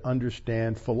have to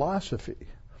understand philosophy,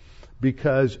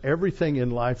 because everything in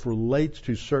life relates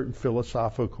to certain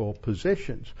philosophical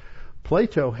positions.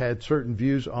 Plato had certain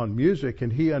views on music,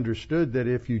 and he understood that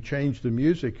if you change the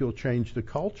music, you'll change the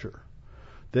culture.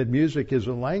 that music is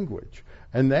a language.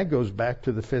 And that goes back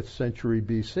to the 5th century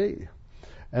BC.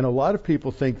 And a lot of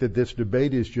people think that this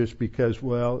debate is just because,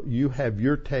 well, you have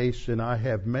your taste and I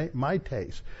have my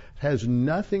taste. It has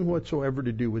nothing whatsoever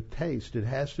to do with taste. It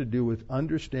has to do with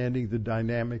understanding the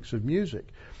dynamics of music.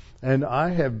 And I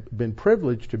have been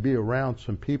privileged to be around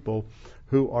some people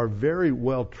who are very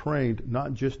well trained,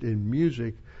 not just in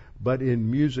music, but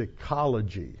in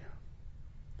musicology.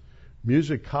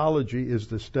 Musicology is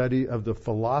the study of the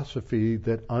philosophy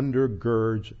that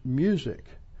undergirds music.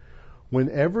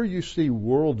 Whenever you see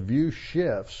worldview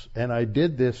shifts, and I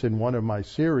did this in one of my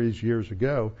series years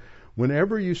ago,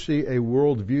 whenever you see a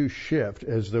worldview shift,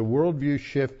 as the worldview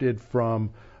shifted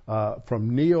from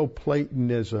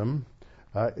Neoplatonism,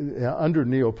 under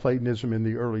Neoplatonism in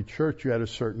the early church, you had a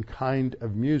certain kind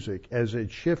of music. As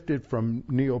it shifted from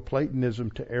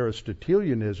Neoplatonism to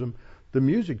Aristotelianism, the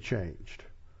music changed.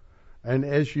 And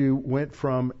as you went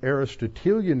from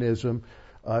Aristotelianism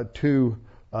to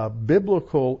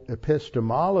biblical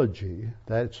epistemology,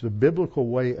 that's the biblical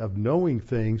way of knowing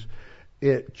things,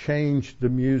 it changed the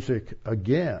music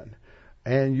again.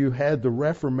 And you had the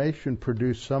Reformation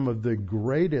produce some of the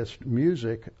greatest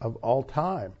music of all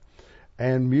time.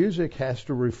 And music has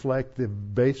to reflect the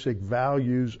basic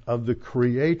values of the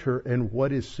Creator and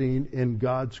what is seen in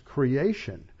God's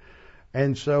creation.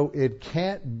 And so it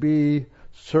can't be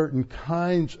certain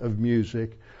kinds of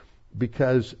music,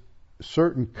 because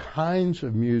certain kinds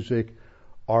of music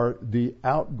are the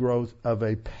outgrowth of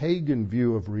a pagan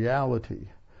view of reality.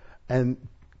 And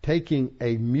taking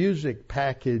a music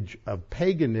package of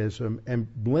paganism and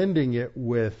blending it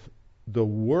with the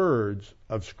words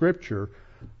of Scripture,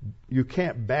 you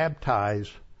can't baptize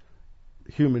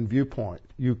human viewpoint.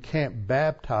 You can't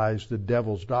baptize the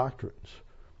devil's doctrines.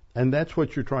 And that's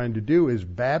what you're trying to do, is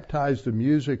baptize the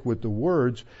music with the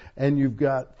words, and you've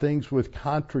got things with a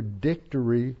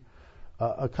contradictory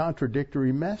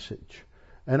message.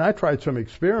 And I tried some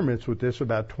experiments with this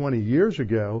about 20 years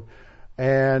ago,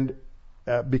 and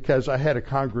because I had a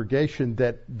congregation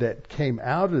that came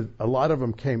out of, a lot of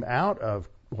them came out of,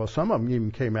 well, some of them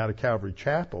even came out of Calvary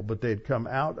Chapel, but they'd come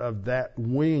out of that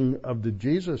wing of the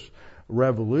Jesus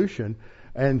revolution.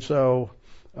 And so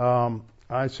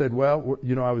I said, well,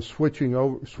 I was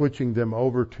switching them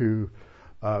over to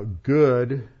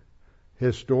good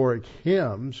historic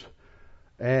hymns.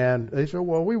 And they said,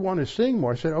 well, we want to sing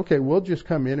more. I said, okay, we'll just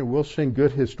come in and we'll sing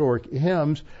good historic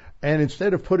hymns. And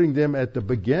instead of putting them at the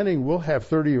beginning, we'll have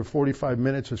 30 or 45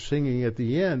 minutes of singing at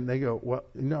the end. They go, well,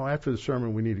 after the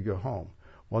sermon, we need to go home.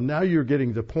 Well, now you're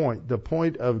getting the point. The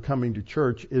point of coming to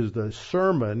church is the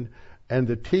sermon and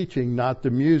the teaching, not the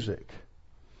music.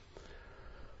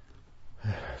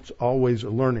 It's always a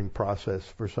learning process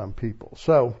for some people.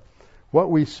 So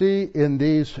what we see in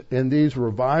these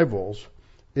revivals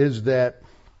is that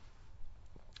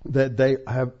they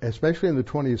have, especially in the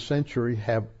 20th century,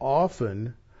 have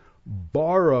often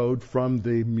borrowed from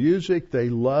the music they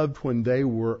loved when they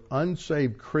were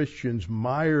unsaved Christians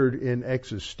mired in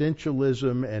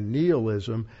existentialism and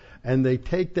nihilism, and they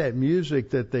take that music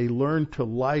that they learned to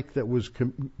like, that was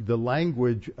the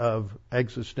language of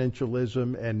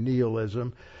existentialism and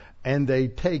nihilism, and they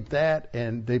take that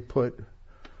and they put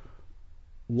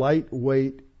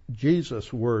lightweight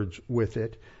Jesus words with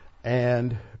it.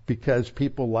 And because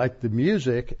people liked the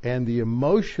music and the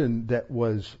emotion that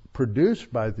was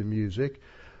produced by the music,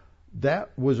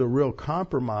 that was a real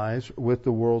compromise with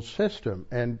the world system.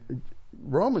 And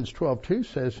Romans 12:2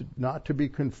 says not to be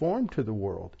conformed to the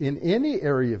world in any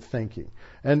area of thinking.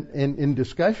 And in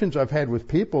discussions I've had with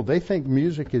people, they think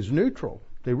music is neutral.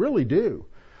 They really do.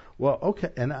 Well, okay,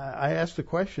 and I asked the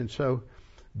question, so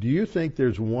do you think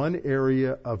there's one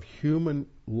area of human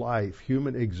life,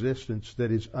 human existence,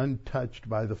 that is untouched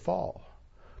by the fall?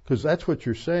 Because that's what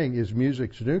you're saying, is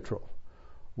music's neutral.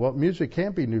 Well, music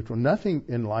can't be neutral. Nothing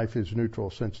in life is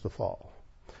neutral since the fall.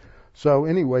 So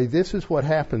anyway, this is what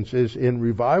happens, is in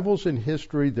revivals in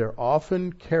history, they're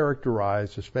often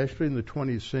characterized, especially in the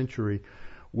 20th century,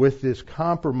 with this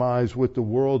compromise with the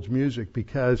world's music,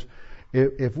 because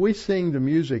if we sing the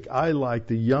music I like,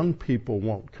 the young people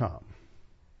won't come.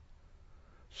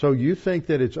 So you think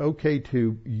that it's okay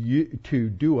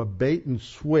to do a bait and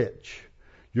switch.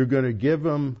 You're going to give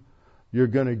them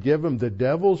the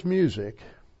devil's music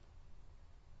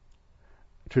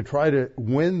to try to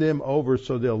win them over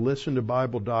so they'll listen to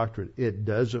Bible doctrine. It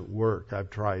doesn't work. I've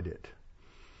tried it.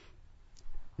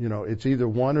 It's either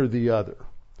one or the other.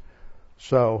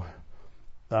 So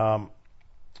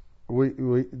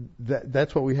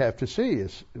that's what we have to see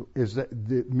is that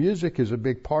the music is a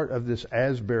big part of this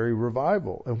Asbury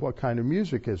revival. And what kind of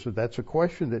music is it? That's a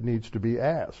question that needs to be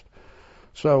asked.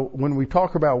 So when we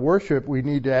talk about worship, we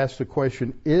need to ask the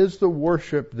question, is the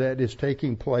worship that is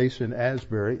taking place in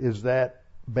Asbury, is that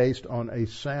based on a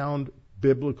sound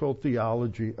biblical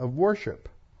theology of worship?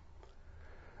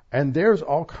 And there's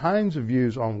all kinds of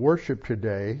views on worship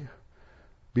today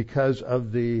because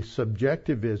of the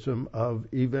subjectivism of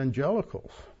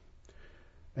evangelicals.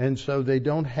 And so they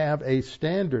don't have a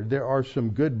standard. There are some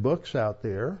good books out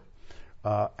there.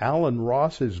 Alan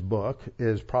Ross's book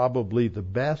is probably the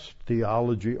best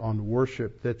theology on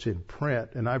worship that's in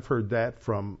print, and I've heard that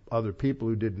from other people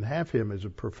who didn't have him as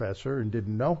a professor and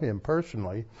didn't know him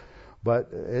personally, but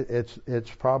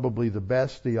it's probably the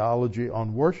best theology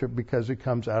on worship because it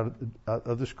comes out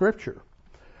of the Scripture.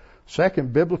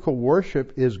 Second, biblical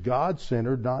worship is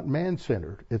God-centered, not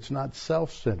man-centered. It's not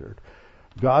self-centered.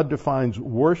 God defines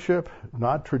worship,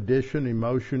 not tradition,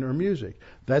 emotion, or music.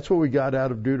 That's what we got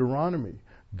out of Deuteronomy.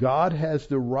 God has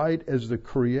the right as the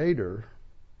creator,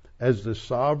 as the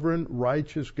sovereign,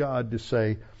 righteous God, to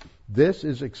say, this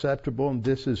is acceptable and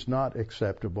this is not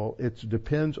acceptable. It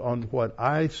depends on what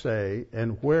I say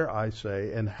and where I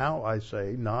say and how I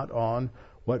say, not on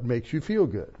what makes you feel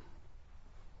good.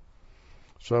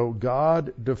 So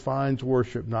God defines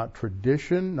worship, not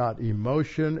tradition, not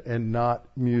emotion, and not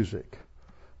music.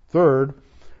 Third,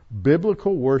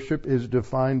 biblical worship is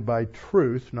defined by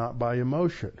truth, not by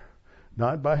emotion,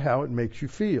 not by how it makes you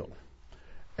feel.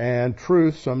 And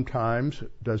truth sometimes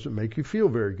doesn't make you feel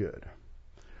very good.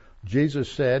 Jesus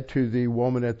said to the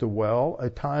woman at the well, a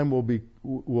time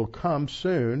will come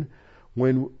soon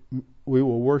when we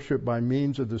will worship by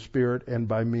means of the Spirit and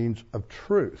by means of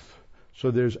truth. So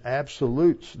there's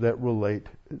absolutes that relate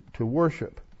to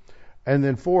worship. And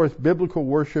then fourth, biblical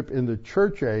worship in the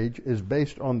church age is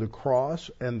based on the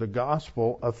cross and the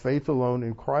gospel of faith alone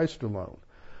in Christ alone.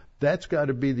 That's got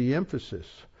to be the emphasis.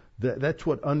 That's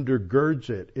what undergirds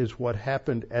it, is what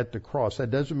happened at the cross. That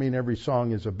doesn't mean every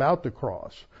song is about the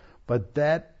cross, but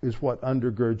that is what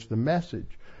undergirds the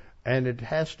message. And it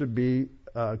has to be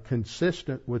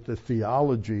consistent with the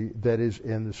theology that is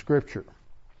in the Scripture.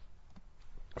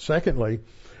 Secondly,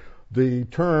 the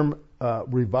term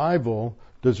revival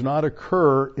does not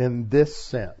occur in this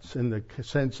sense, in the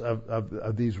sense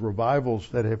of these revivals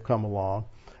that have come along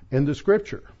in the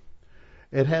Scripture.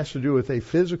 It has to do with a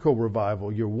physical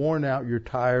revival. You're worn out, you're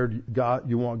tired,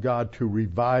 you want God to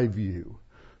revive you.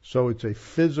 So it's a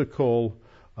physical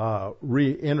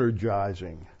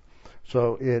re-energizing.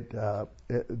 So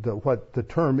what the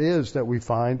term is that we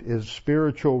find is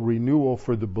spiritual renewal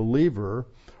for the believer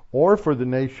or for the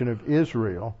nation of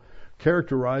Israel,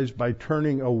 characterized by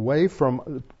turning away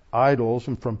from idols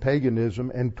and from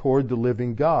paganism and toward the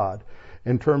living God.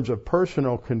 In terms of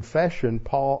personal confession,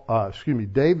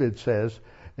 David says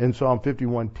in Psalm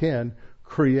 51:10,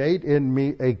 "Create in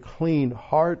me a clean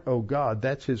heart, O God."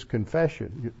 That's his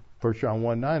confession. 1 John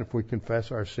 1:9, if we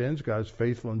confess our sins, God is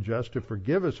faithful and just to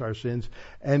forgive us our sins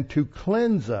and to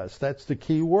cleanse us. That's the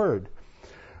key word.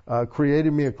 Create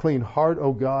in me a clean heart,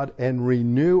 O God, and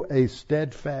renew a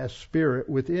steadfast spirit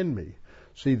within me.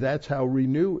 See, that's how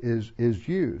renew is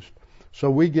used. So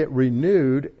we get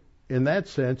renewed in that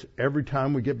sense every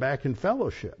time we get back in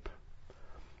fellowship.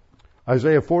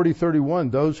 Isaiah 40:31,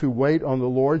 those who wait on the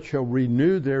Lord shall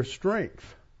renew their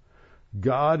strength.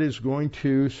 God is going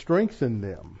to strengthen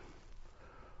them.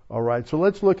 All right, so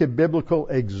let's look at biblical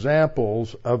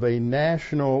examples of a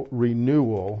national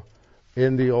renewal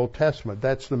in the Old Testament.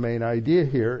 That's the main idea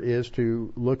here, is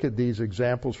to look at these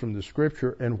examples from the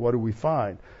Scripture and what do we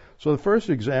find. So the first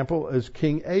example is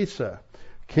King Asa.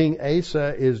 King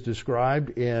Asa is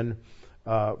described in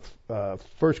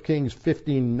 1 Kings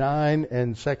 15:9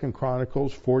 and 2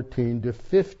 Chronicles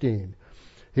 14-15.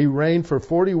 He reigned for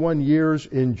 41 years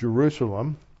in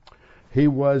Jerusalem. He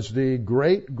was the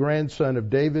great-grandson of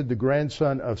David, the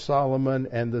grandson of Solomon,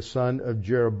 and the son of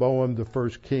Jeroboam, the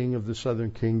first king of the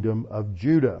southern kingdom of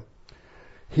Judah.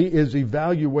 He is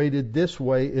evaluated this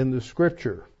way in the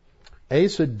Scripture.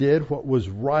 Asa did what was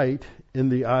right in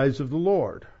the eyes of the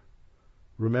Lord.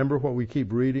 Remember what we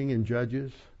keep reading in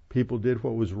Judges? People did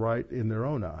what was right in their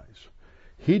own eyes.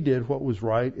 He did what was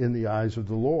right in the eyes of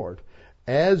the Lord,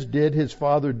 as did his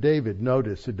father David.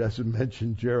 Notice it doesn't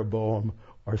mention Jeroboam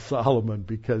or Solomon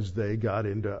because they got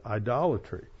into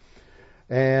idolatry.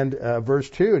 And verse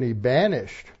 2, and he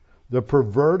banished the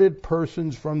perverted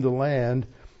persons from the land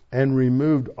and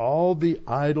removed all the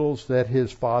idols that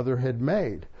his father had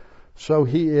made. So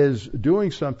he is doing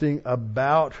something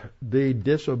about the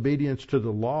disobedience to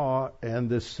the law and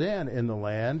the sin in the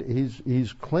land.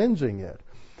 He's cleansing it.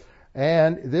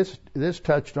 And this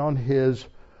touched on his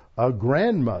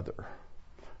grandmother.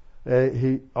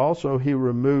 He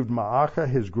removed Maacah,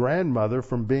 his grandmother,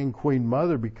 from being queen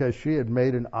mother because she had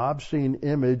made an obscene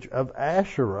image of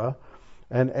Asherah,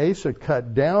 and Asa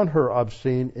cut down her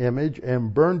obscene image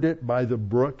and burned it by the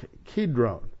brook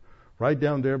Kidron, right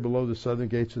down there below the southern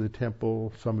gates of the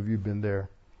temple. Some of you have been there.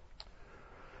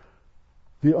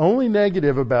 The only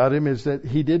negative about him is that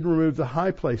he didn't remove the high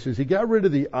places. He got rid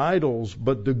of the idols,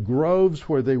 but the groves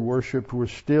where they worshipped were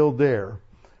still there.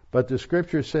 But the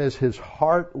scripture says his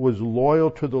heart was loyal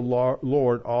to the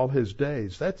Lord all his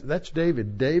days. That's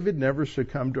David. David never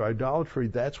succumbed to idolatry.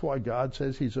 That's why God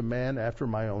says he's a man after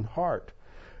my own heart.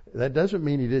 That doesn't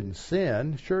mean he didn't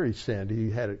sin. Sure, he sinned.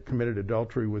 He had committed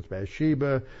adultery with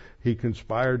Bathsheba. He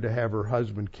conspired to have her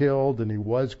husband killed, and he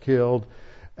was killed.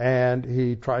 And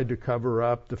he tried to cover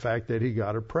up the fact that he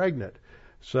got her pregnant.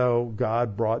 So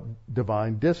God brought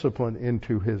divine discipline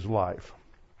into his life.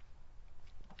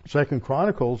 2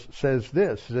 Chronicles says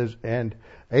this, and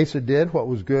Asa did what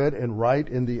was good and right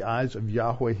in the eyes of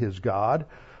Yahweh his God,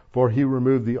 for he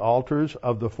removed the altars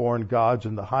of the foreign gods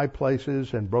in the high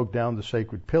places and broke down the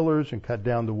sacred pillars and cut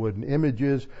down the wooden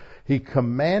images. He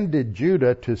commanded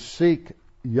Judah to seek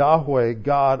Yahweh,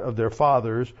 God of their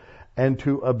fathers, and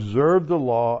to observe the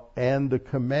law and the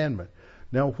commandment.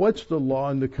 Now, what's the law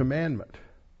and the commandment?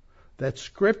 That's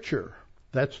Scripture.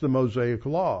 That's the Mosaic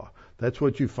law. That's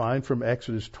what you find from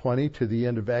Exodus 20 to the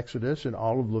end of Exodus and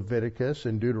all of Leviticus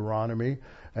and Deuteronomy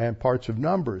and parts of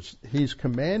Numbers. He's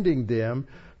commanding them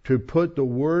to put the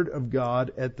Word of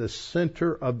God at the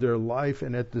center of their life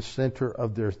and at the center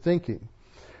of their thinking.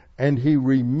 And he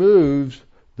removes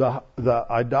the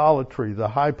idolatry, the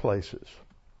high places.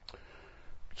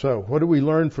 So, what do we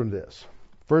learn from this?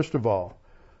 First of all,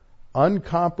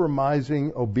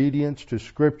 uncompromising obedience to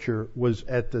Scripture was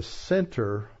at the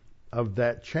center of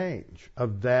that change,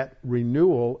 of that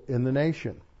renewal in the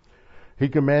nation. He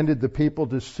commanded the people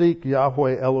to seek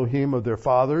Yahweh Elohim of their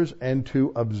fathers and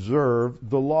to observe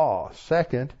the law.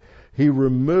 Second, he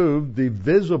removed the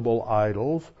visible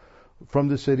idols from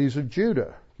the cities of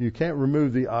Judah. You can't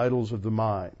remove the idols of the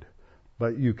mind,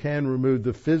 but you can remove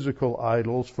the physical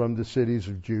idols from the cities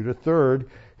of Judah. Third,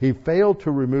 he failed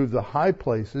to remove the high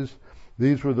places.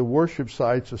 These were the worship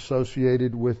sites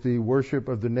associated with the worship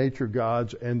of the nature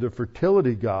gods and the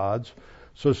fertility gods.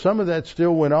 So some of that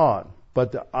still went on,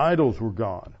 but the idols were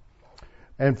gone.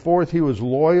 And fourth, he was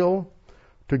loyal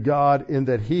to God in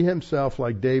that he himself,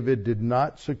 like David, did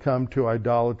not succumb to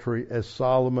idolatry as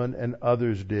Solomon and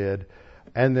others did.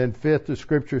 And then fifth, the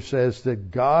scripture says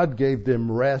that God gave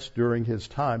them rest during his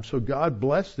time. So God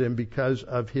blessed them because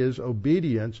of his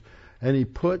obedience, and he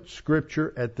put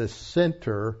Scripture at the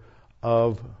center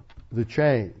of the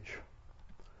change.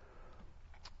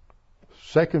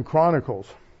 2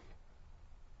 Chronicles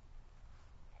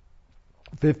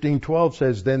 15:12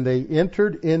 says, "Then they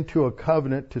entered into a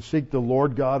covenant to seek the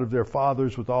Lord God of their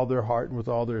fathers with all their heart and with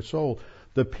all their soul."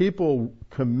 The people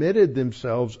committed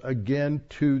themselves again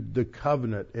to the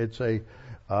covenant. It's a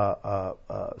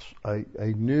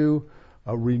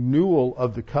renewal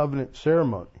of the covenant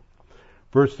ceremony.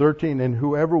 Verse 13, "And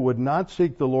whoever would not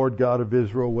seek the Lord God of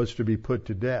Israel was to be put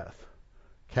to death."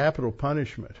 Capital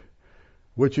punishment,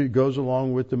 which it goes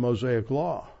along with the Mosaic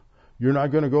law. You're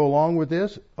not going to go along with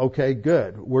this? Okay,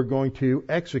 good. We're going to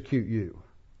execute you.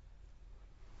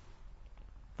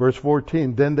 Verse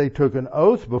 14, "Then they took an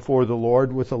oath before the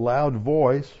Lord with a loud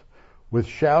voice, with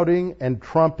shouting and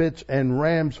trumpets and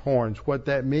ram's horns." What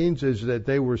that means is that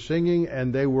they were singing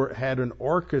and they had an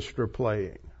orchestra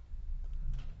playing.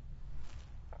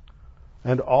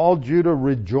 "And all Judah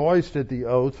rejoiced at the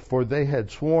oath, for they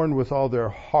had sworn with all their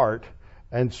heart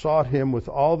and sought him with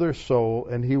all their soul,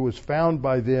 and he was found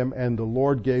by them, and the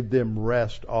Lord gave them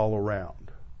rest all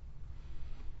around."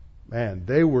 Man,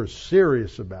 they were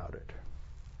serious about it.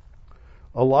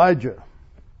 Elijah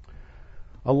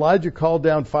called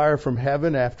down fire from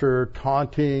heaven after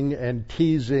taunting and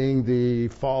teasing the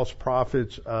false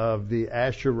prophets of the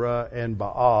Asherah and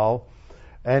Baal,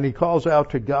 and he calls out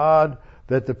to God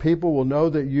that the people will know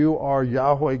that you are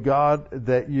Yahweh God,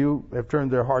 that you have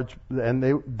turned their hearts, and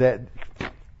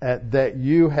that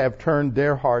you have turned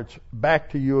their hearts back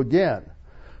to you again.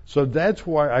 So that's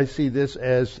why I see this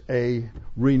as a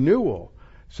renewal.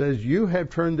 It says you have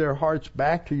turned their hearts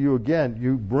back to you again.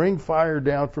 You bring fire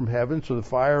down from heaven, so the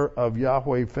fire of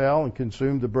Yahweh fell and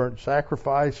consumed the burnt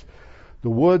sacrifice, the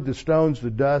wood, the stones, the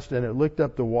dust, and it licked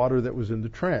up the water that was in the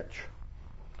trench.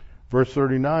 Verse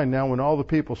 39, "Now when all the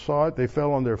people saw it, they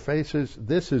fell on their faces."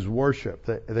 This is worship.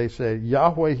 They said,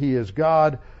 "Yahweh, he is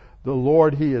God. The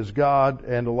Lord, he is God."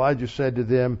 And Elijah said to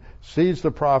them, "Seize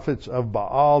the prophets of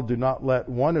Baal. Do not let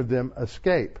one of them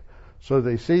escape." So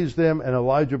they seized them, and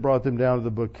Elijah brought them down to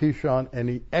the brook Kishon, and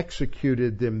he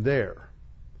executed them there.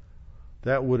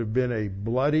 That would have been a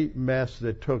bloody mess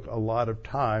that took a lot of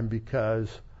time, because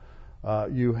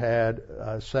you had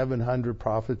 700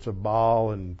 prophets of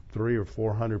Baal and 300 or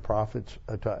 400 prophets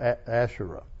to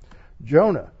Asherah.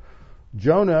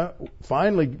 Jonah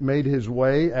finally made his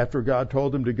way after God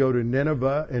told him to go to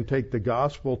Nineveh and take the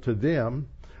gospel to them.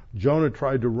 Jonah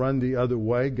tried to run the other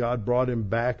way. God brought him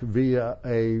back via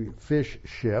a fish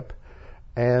ship,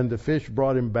 and the fish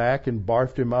brought him back and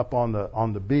barfed him up on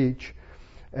the beach,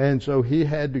 and so he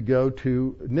had to go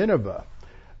to Nineveh.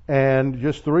 And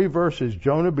just 3 verses,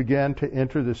 Jonah began to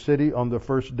enter the city on the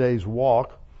first day's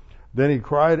walk. Then he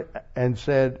cried and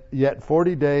said, "Yet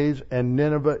 40 days, and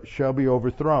Nineveh shall be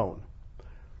overthrown."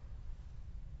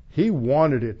 He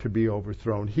wanted it to be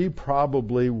overthrown. He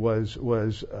probably was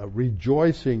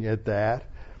rejoicing at that.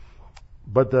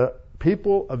 But the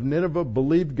people of Nineveh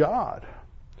believed God,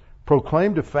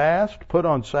 proclaimed a fast, put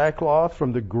on sackcloth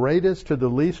from the greatest to the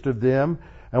least of them.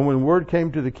 And when word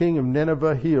came to the king of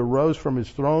Nineveh, he arose from his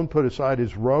throne, put aside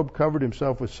his robe, covered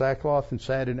himself with sackcloth, and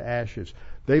sat in ashes.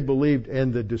 They believed,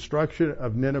 and the destruction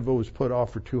of Nineveh was put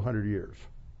off for 200 years.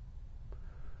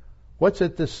 What's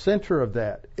at the center of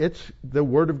that? It's the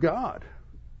Word of God,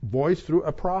 voiced through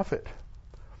a prophet.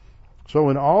 So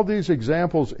in all these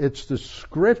examples, it's the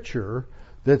Scripture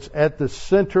that's at the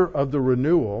center of the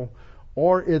renewal,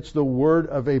 or it's the word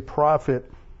of a prophet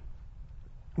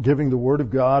giving the Word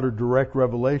of God or direct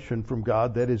revelation from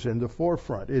God that is in the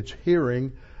forefront. It's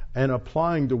hearing and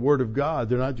applying the Word of God.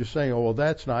 They're not just saying, "Oh, well,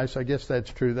 that's nice. I guess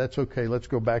that's true. That's okay. Let's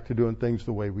go back to doing things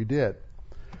the way we did."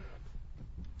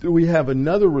 We have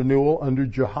another renewal under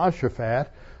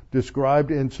Jehoshaphat, described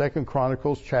in 2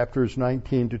 Chronicles chapters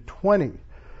 19 to 20.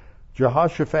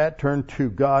 Jehoshaphat turned to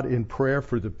God in prayer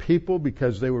for the people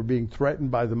because they were being threatened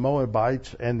by the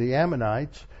Moabites and the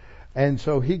Ammonites. And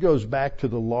so he goes back to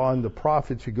the law and the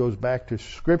prophets. He goes back to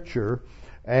Scripture.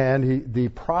 And the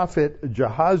prophet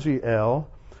Jehaziel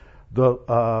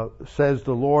says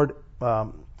the Lord,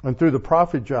 and through the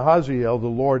prophet Jehaziel, the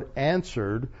Lord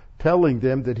answered, telling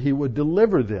them that he would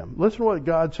deliver them. Listen to what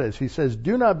God says. He says,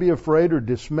 "Do not be afraid or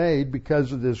dismayed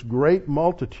because of this great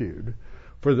multitude,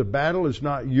 for the battle is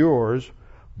not yours,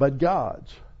 but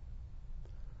God's."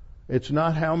 It's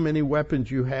not how many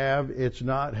weapons you have. It's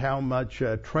not how much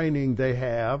training they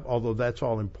have, although that's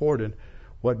all important.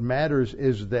 What matters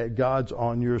is that God's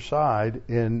on your side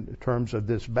in terms of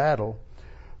this battle.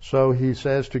 So he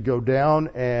says to go down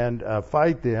and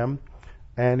fight them.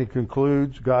 And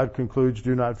God concludes,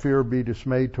 "Do not fear or be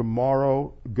dismayed.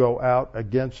 Tomorrow go out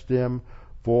against them,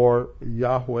 for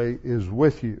Yahweh is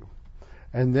with you."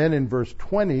 And then in verse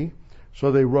 20,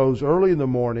 "So they rose early in the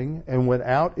morning and went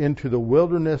out into the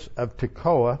wilderness of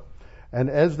Tekoa. And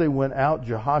as they went out,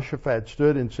 Jehoshaphat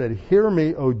stood and said, 'Hear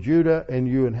me, O Judah, and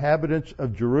you inhabitants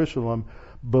of Jerusalem.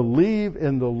 Believe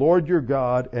in the Lord your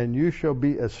God, and you shall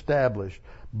be established.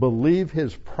 Believe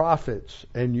his prophets,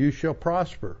 and you shall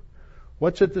prosper.'"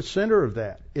 What's at the center of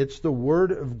that? It's the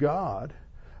Word of God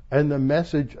and the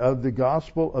message of the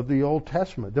gospel of the Old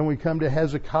Testament. Then we come to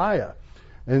Hezekiah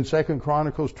in 2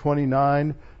 Chronicles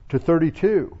 29 to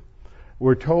 32.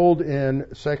 We're told in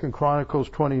 2 Chronicles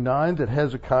 29 that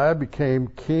Hezekiah became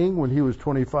king when he was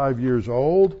 25 years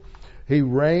old. He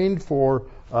reigned for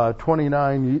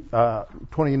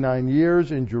 29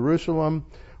 years in Jerusalem.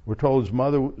 We're told his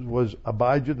mother was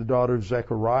Abijah, the daughter of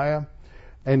Zechariah.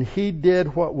 And he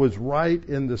did what was right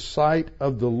in the sight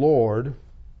of the Lord,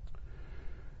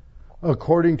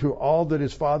 according to all that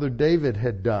his father David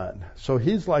had done. So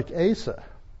he's like Asa.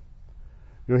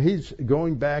 He's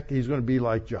going back, he's going to be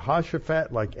like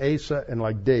Jehoshaphat, like Asa, and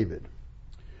like David.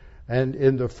 And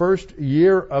in the first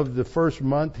year of the first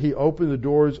month, he opened the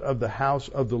doors of the house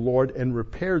of the Lord and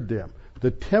repaired them. The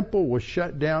temple was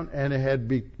shut down, and it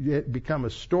had become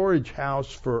a storage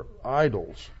house for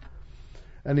idols.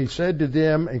 And he said to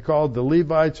them, he called the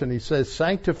Levites, and he says,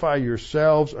 "Sanctify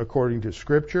yourselves according to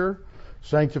Scripture.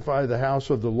 Sanctify the house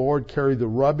of the Lord. Carry the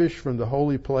rubbish from the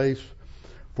holy place.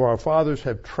 For our fathers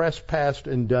have trespassed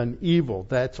and done evil."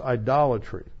 That's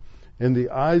idolatry. "In the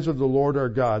eyes of the Lord our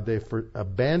God, they've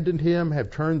abandoned him,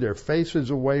 have turned their faces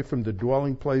away from the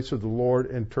dwelling place of the Lord,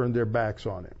 and turned their backs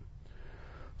on him."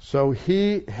 So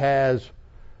he has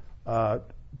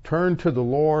turned to the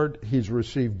Lord. He's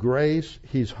received grace.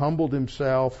 He's humbled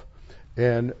himself.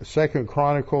 In 2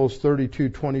 Chronicles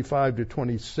 32:25 to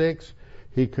 26,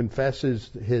 he confesses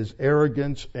his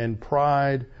arrogance and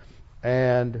pride,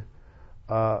 and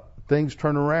things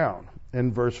turn around.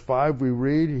 In verse 5 we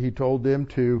read, he told them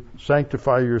to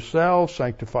sanctify yourselves,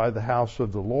 sanctify the house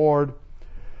of the Lord.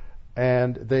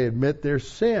 and they admit their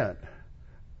sin,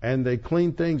 and they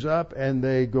clean things up, and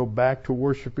they go back to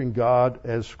worshiping God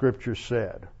as Scripture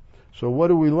said. So what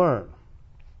do we learn?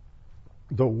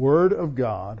 The Word of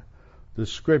God, the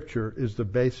Scripture, is the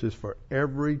basis for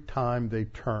every time they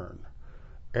turn.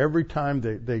 Every time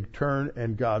they turn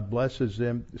and God blesses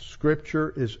them,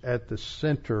 Scripture is at the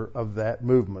center of that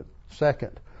movement.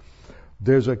 Second,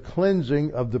 there's a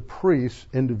cleansing of the priests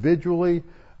individually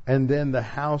and then the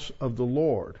house of the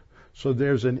Lord. So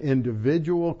there's an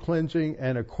individual cleansing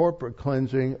and a corporate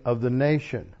cleansing of the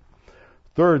nation.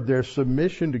 Third, there's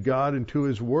submission to God and to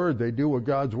His Word. They do what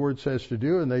God's Word says to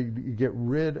do, and they get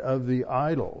rid of the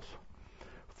idols.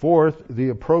 Fourth, the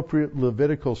appropriate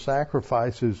Levitical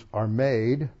sacrifices are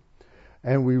made.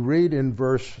 And we read in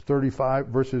verses 35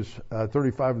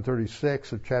 and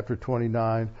 36 of chapter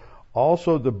 29,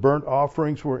 also the burnt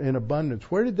offerings were in abundance.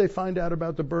 Where did they find out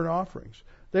about the burnt offerings?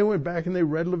 They went back and they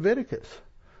read Leviticus.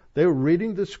 They were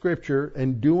reading the Scripture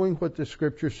and doing what the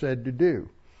Scripture said to do.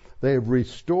 They have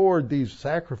restored these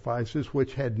sacrifices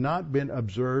which had not been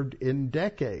observed in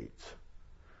decades.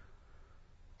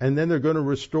 And then they're going to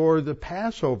restore the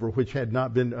Passover, which had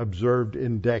not been observed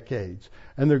in decades.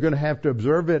 And they're going to have to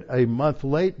observe it a month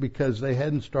late because they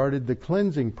hadn't started the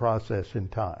cleansing process in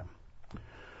time.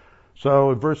 So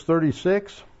in verse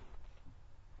 36,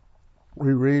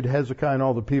 we read, Hezekiah and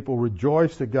all the people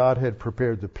rejoiced that God had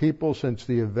prepared the people since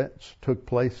the events took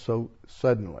place so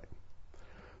suddenly.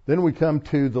 Then we come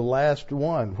to the last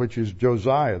one, which is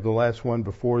Josiah, the last one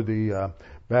before the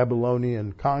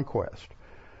Babylonian conquest.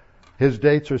 His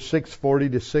dates are 640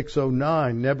 to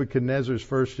 609. Nebuchadnezzar's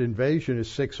first invasion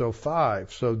is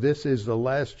 605. So this is the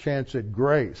last chance at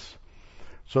grace.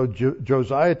 So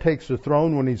Josiah takes the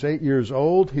throne when he's 8 years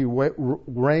old. He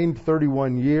reigned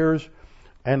 31 years.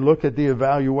 And look at the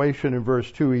evaluation in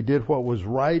verse 2. He did what was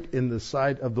right in the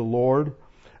sight of the Lord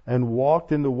and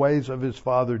walked in the ways of his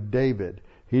father David.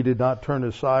 He did not turn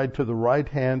aside to the right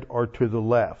hand or to the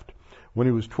left. When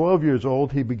he was 12 years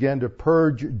old, he began to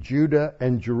purge Judah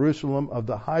and Jerusalem of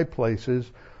the high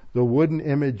places, the wooden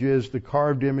images, the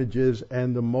carved images,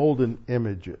 and the molten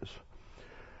images.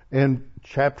 In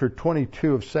chapter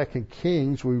 22 of 2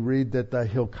 Kings, we read that the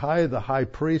Hilkiah, the high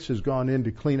priest, has gone in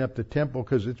to clean up the temple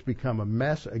because it's become a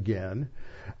mess again.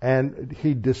 And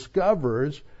he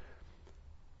discovers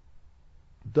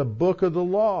the book of the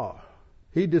law.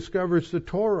 He discovers the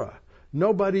Torah.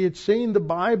 Nobody had seen the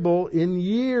Bible in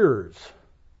years.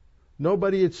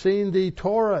 Nobody had seen the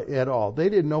Torah at all. They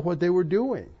didn't know what they were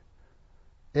doing.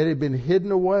 It had been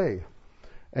hidden away.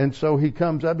 And so he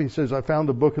comes up, he says, I found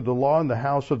the book of the law in the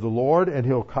house of the Lord. And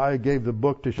Hilkiah gave the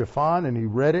book to Shaphan, and he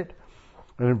read it.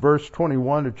 And in verse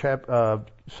 21 of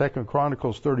 2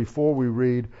 Chronicles 34, we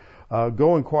read,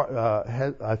 go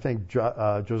inquire, I think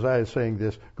Josiah is saying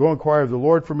this, go inquire of the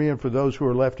Lord for me and for those who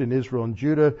are left in Israel and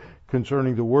Judah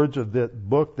concerning the words of the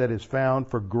book that is found.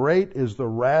 For great is the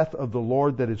wrath of the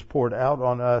Lord that is poured out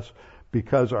on us,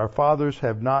 because our fathers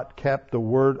have not kept the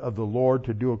word of the Lord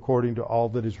to do according to all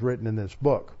that is written in this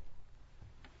book.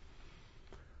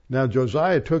 Now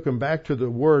Josiah took them back to the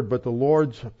word, but the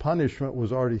Lord's punishment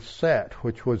was already set,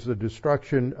 which was the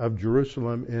destruction of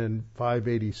Jerusalem in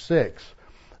 586.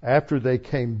 After they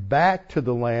came back to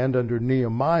the land under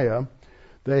Nehemiah,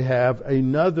 they have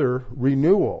another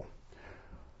renewal.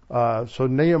 So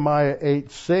Nehemiah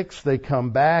 8:6, they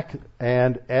come back,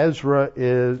 and Ezra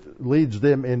leads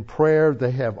them in prayer.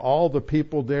 They have all the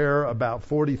people there, about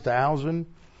 40,000,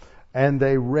 and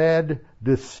they read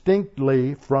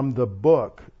distinctly from the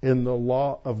book in the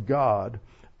law of God,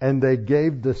 and they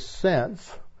gave the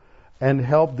sense and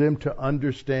helped them to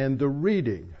understand the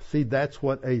reading. See, that's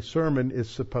what a sermon is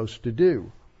supposed to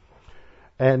do.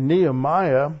 And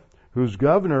Nehemiah, whose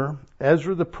governor,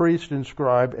 Ezra the priest and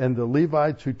scribe, and the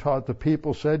Levites who taught the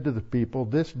people, said to the people,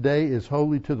 this day is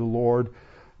holy to the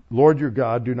Lord your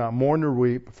God. Do not mourn or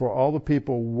weep, for all the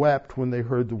people wept when they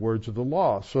heard the words of the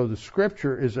law. So the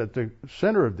scripture is at the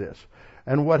center of this.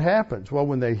 And what happens? Well,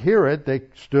 when they hear it, they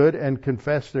stood and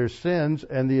confessed their sins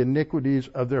and the iniquities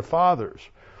of their fathers.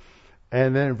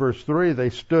 And then in verse 3, they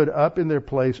stood up in their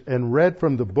place and read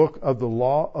from the book of the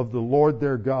law of the Lord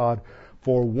their God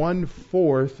for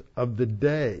 1/4 of the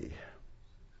day.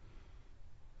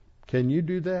 Can you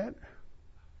do that?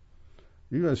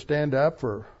 You're going to stand up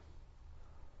for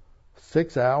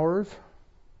 6 hours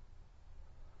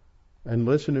and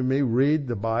listen to me read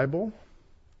the Bible?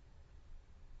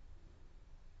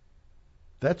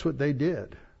 That's what they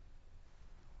did.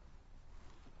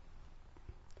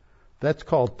 That's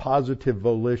called positive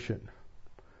volition.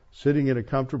 Sitting in a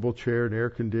comfortable chair in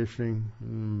air conditioning,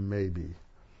 maybe.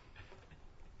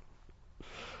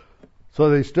 So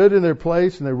they stood in their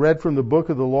place and they read from the book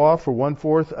of the law for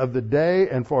 1/4 of the day,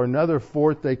 and for another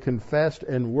 4th they confessed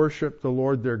and worshiped the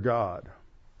Lord their God.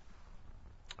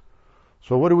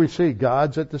 So what do we see?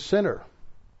 God's at the center.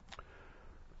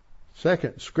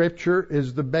 Second, Scripture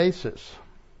is the basis.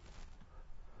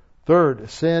 Third,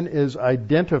 sin is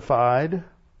identified.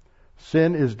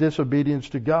 Sin is disobedience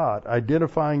to God.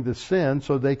 Identifying the sin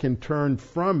so they can turn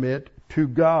from it to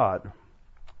God.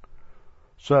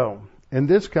 So, in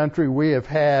this country, we have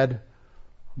had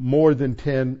more than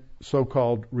 10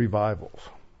 so-called revivals.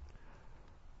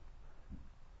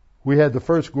 We had the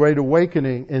First Great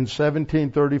Awakening in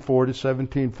 1734 to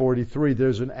 1743.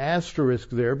 There's an asterisk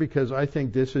there because I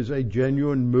think this is a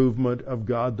genuine movement of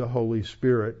God the Holy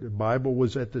Spirit. The Bible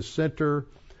was at the center.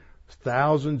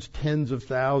 Thousands, tens of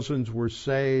thousands were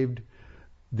saved.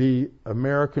 The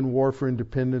American War for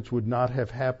Independence would not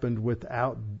have happened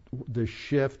without the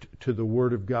shift to the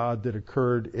Word of God that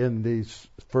occurred in the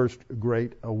First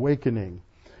Great Awakening.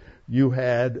 You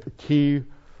had key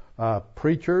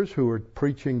preachers who were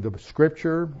preaching the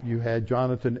Scripture. You had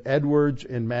Jonathan Edwards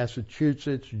in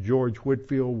Massachusetts. George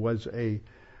Whitefield was a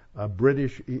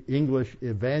British English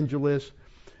evangelist.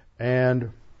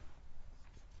 And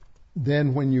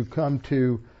then when you come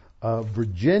to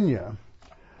Virginia,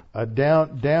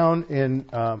 down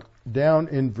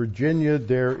in Virginia,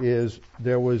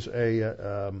 there was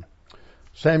a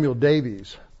Samuel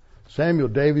Davies. Samuel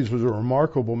Davies was a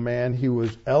remarkable man. He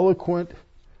was eloquent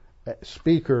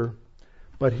speaker,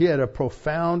 but he had a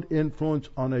profound influence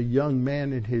on a young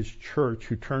man in his church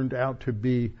who turned out to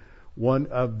be one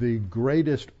of the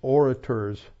greatest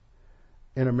orators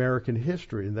in American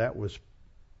history, and that was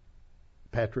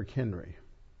Patrick Henry.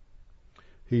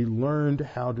 He learned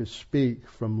how to speak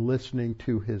from listening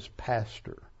to his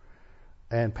pastor.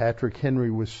 And Patrick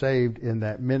Henry was saved in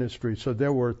that ministry. So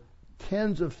there were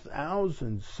tens of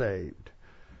thousands saved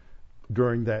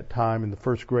during that time in the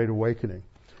First Great Awakening.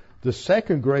 The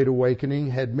Second Great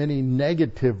Awakening had many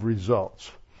negative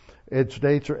results. Its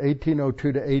dates are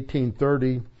 1802 to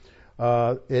 1830.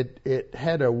 It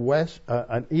had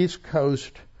an East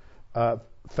Coast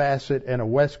facet and a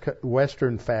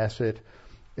Western facet.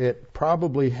 It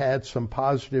probably had some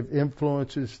positive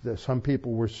influences that some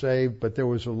people were saved, but there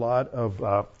was a lot of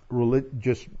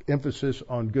religious emphasis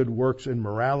on good works and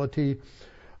morality.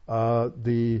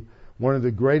 One of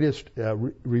the greatest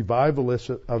revivalists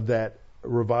of that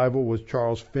revival was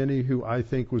Charles Finney, who I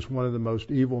think was one of the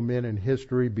most evil men in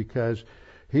history because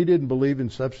he didn't believe in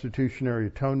substitutionary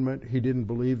atonement. He didn't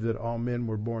believe that all men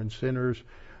were born sinners.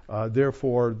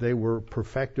 Therefore, they were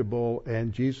perfectible,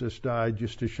 and Jesus died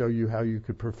just to show you how you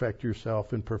could perfect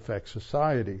yourself and perfect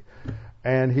society.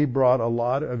 And he brought a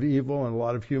lot of evil and a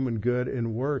lot of human good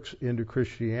and works into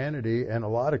Christianity, and a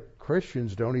lot of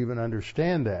Christians don't even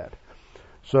understand that.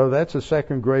 So that's a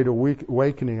Second Great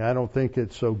Awakening. I don't think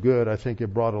it's so good. I think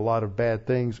it brought a lot of bad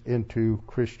things into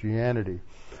Christianity.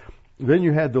 Then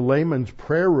you had the Layman's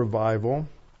Prayer Revival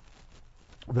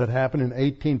that happened in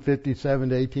 1857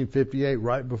 to 1858,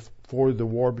 right before the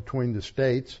war between the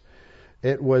states.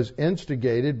 It was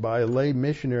instigated by a lay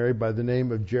missionary by the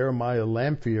name of Jeremiah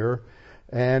Lamphere,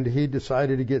 and he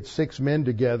decided to get 6 men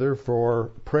together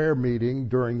for prayer meeting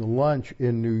during lunch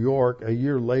in New York. A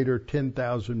year later,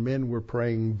 10,000 men were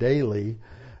praying daily,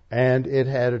 and it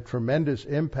had a tremendous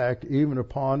impact even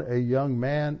upon a young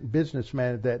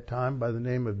businessman at that time by the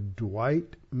name of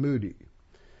Dwight Moody,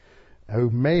 who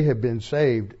may have been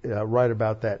saved right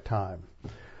about that time.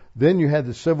 Then you had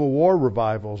the Civil War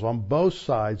revivals on both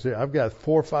sides. I've got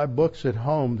 4 or 5 books at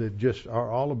home that just are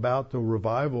all about the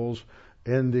revivals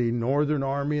in the Northern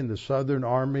Army and the Southern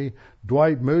Army.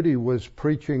 Dwight Moody was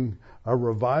preaching a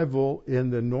revival in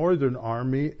the Northern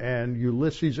Army, and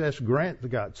Ulysses S. Grant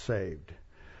got saved.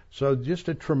 So just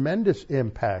a tremendous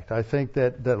impact. I think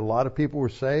that a lot of people were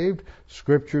saved.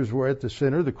 Scriptures were at the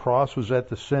center. The cross was at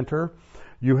the center.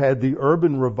 You had the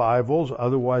urban revivals,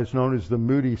 otherwise known as the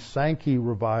Moody-Sankey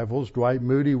revivals. Dwight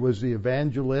Moody was the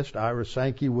evangelist. Ira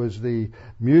Sankey was the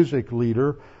music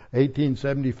leader.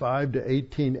 1875 to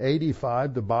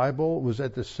 1885, the Bible was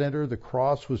at the center. The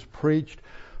cross was preached.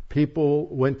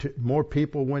 More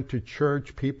people went to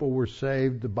church. People were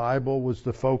saved. The Bible was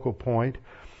the focal point.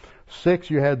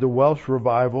 6, you had the Welsh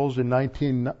revivals in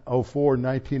 1904 and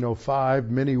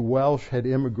 1905. Many Welsh had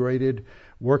immigrated,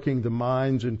 working the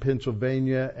mines in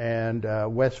Pennsylvania and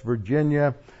West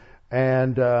Virginia,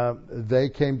 and they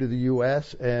came to the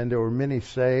U.S., and there were many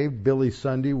saved. Billy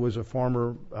Sunday was a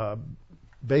former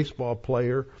baseball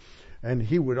player, and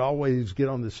he would always get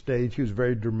on the stage. He was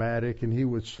very dramatic, and he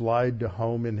would slide to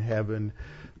home in heaven.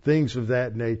 things of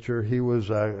that nature. He was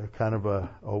kind of a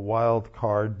wild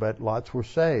card, but lots were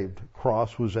saved.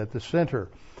 Cross was at the center.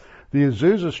 The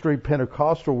Azusa Street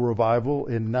Pentecostal Revival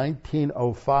in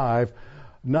 1905,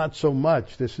 not so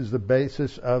much. This is the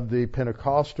basis of the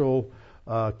Pentecostal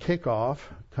kickoff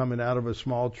coming out of a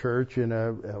small church in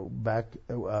a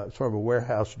sort of a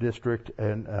warehouse district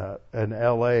in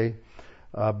L.A.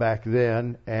 Back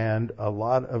then, and a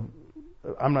lot of,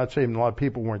 I'm not saying a lot of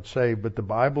people weren't saved, but the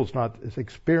Bible's not,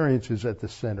 experience is at the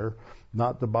center,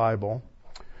 not the Bible.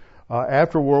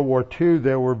 After World War II,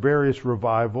 there were various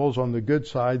revivals. On the good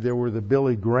side, there were the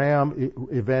Billy Graham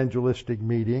evangelistic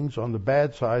meetings. On the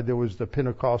bad side, there was the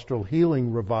Pentecostal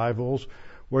healing revivals,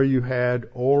 where you had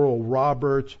Oral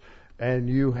Roberts, and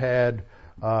you had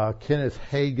Kenneth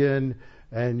Hagin,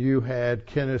 and you had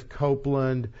Kenneth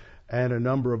Copeland, and a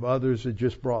number of others that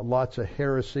just brought lots of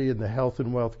heresy in the health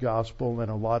and wealth gospel and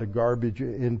a lot of garbage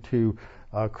into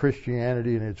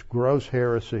Christianity and its gross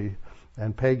heresy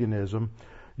and paganism.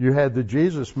 You had the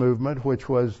Jesus movement, which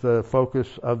was the focus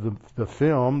of the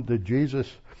film, the Jesus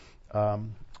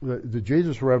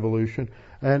Revolution.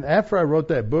 And after I wrote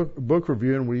that book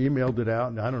review and we emailed it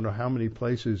out, and I don't know how many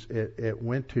places it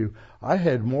went to, I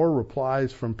had more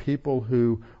replies from people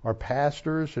who are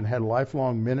pastors and had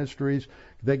lifelong ministries.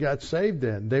 They got saved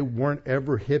then. They weren't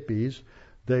ever hippies.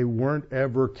 They weren't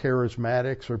ever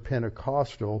charismatics or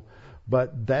Pentecostal.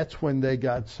 But that's when they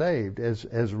got saved as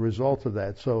a result of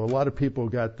that. So a lot of people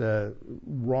got the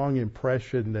wrong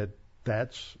impression that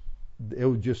it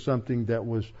was just something that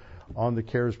was on the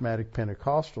charismatic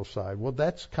Pentecostal side. Well,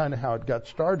 that's kind of how it got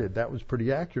started. That was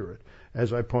pretty accurate,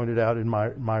 as I pointed out in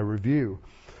my review.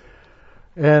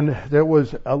 And there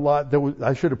was a lot,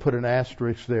 I should have put an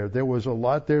asterisk there. There was a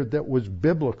lot there that was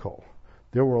biblical.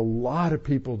 There were a lot of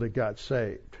people that got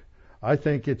saved. I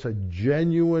think it's a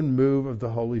genuine move of the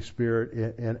Holy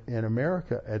Spirit in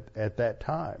America at that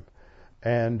time,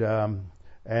 and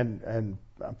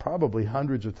probably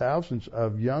hundreds of thousands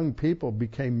of young people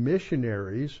became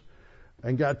missionaries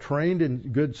and got trained in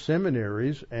good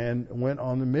seminaries and went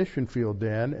on the mission field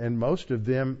then, and most of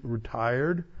them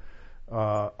retired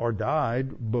or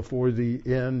died before the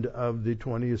end of the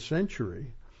 20th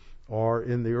century or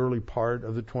in the early part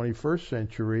of the 21st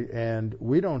century, and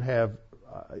we don't have.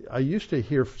 I used to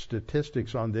hear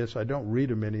statistics on this. I don't read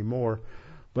them anymore,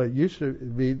 but it used to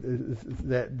be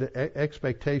that the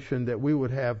expectation that we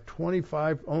would have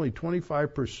only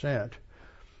 25%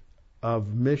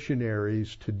 of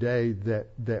missionaries today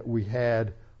that we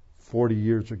had 40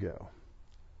 years ago.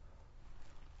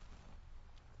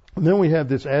 And then we have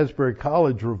this Asbury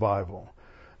College revival.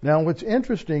 Now, what's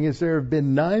interesting is there have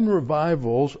been 9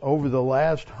 revivals over the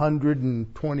last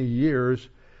 120 years,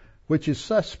 which is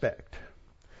suspect.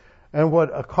 And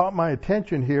what caught my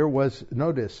attention here was,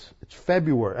 notice, it's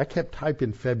February. I kept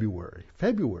typing February.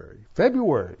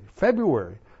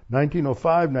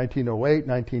 1905, 1908,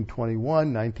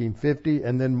 1921, 1950,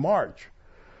 and then March.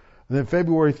 And then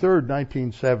February 3rd,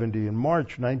 1970, and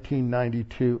March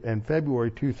 1992, and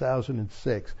February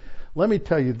 2006. Let me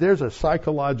tell you, there's a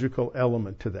psychological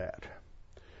element to that.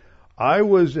 I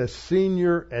was a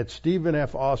senior at Stephen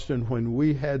F. Austin when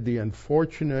we had the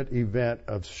unfortunate event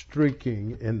of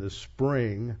streaking in the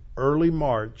spring, early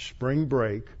March, spring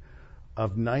break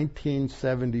of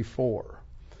 1974.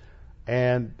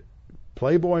 And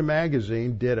Playboy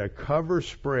magazine did a cover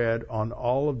spread on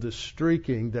all of the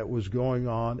streaking that was going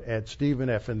on at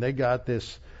Stephen F. And they got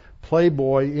this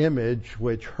Playboy image,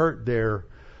 which hurt their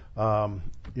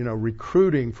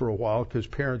recruiting for a while because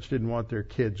parents didn't want their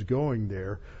kids going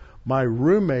there. My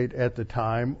roommate at the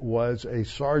time was a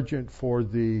sergeant for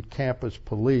the campus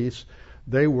police.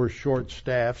 They were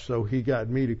short-staffed, so he got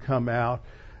me to come out,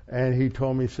 and he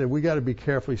told me, he said, we got to be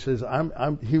careful. He says,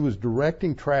 he was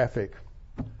directing traffic.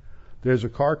 There's a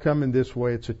car coming this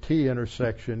way. It's a T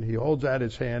intersection. He holds out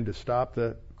his hand to stop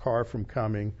the car from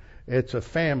coming. It's a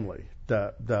family.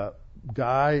 The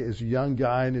guy is a young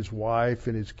guy and his wife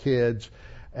and his kids,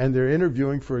 and they're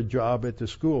interviewing for a job at the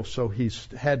school. So he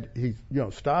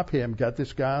stop him, got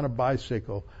this guy on a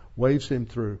bicycle, waves him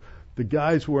through. The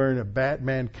guy's wearing a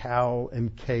Batman cowl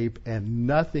and cape and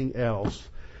nothing else.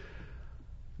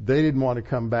 They didn't want to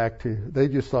come back they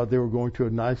just thought they were going to a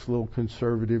nice little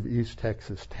conservative East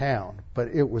Texas town. But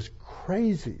it was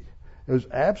crazy. It was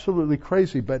absolutely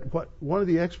crazy. But one of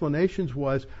the explanations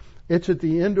was, it's at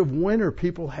the end of winter.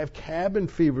 People have cabin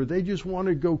fever. They just want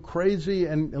to go crazy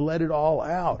and let it all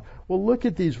out. Well, look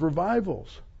at these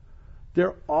revivals.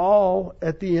 They're all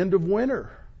at the end of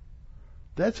winter.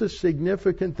 That's a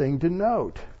significant thing to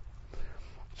note.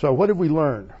 So what did we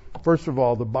learn? First of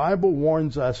all, the Bible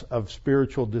warns us of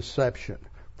spiritual deception.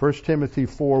 1 Timothy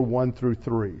 4, 1 through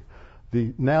 3.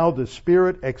 Now the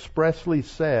Spirit expressly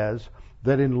says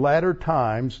that in latter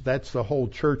times, that's the whole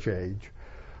church age,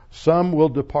 some will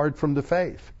depart from the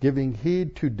faith, giving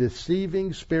heed to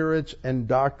deceiving spirits and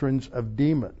doctrines of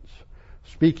demons,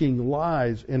 speaking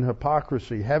lies in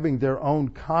hypocrisy, having their own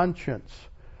conscience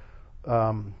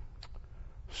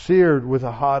seared with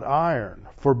a hot iron,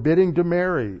 forbidding to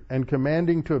marry, and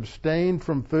commanding to abstain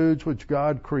from foods which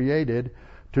God created,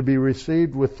 to be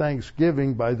received with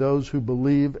thanksgiving by those who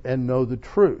believe and know the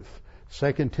truth.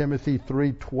 2 Timothy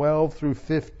 3:12 through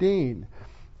 15.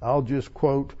 I'll just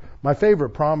quote, my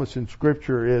favorite promise in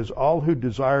Scripture is, all who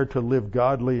desire to live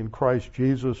godly in Christ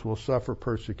Jesus will suffer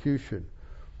persecution.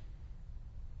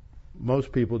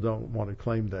 Most people don't want to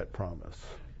claim that promise.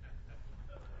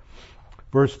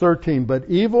 Verse 13, but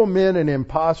evil men and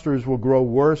impostors will grow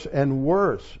worse and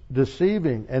worse,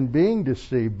 deceiving and being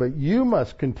deceived. But you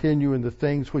must continue in the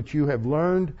things which you have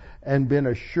learned and been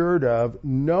assured of,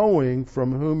 knowing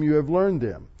from whom you have learned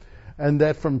them, and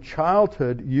that from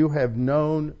childhood you have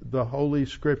known the Holy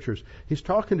Scriptures. He's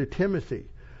talking to Timothy.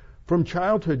 From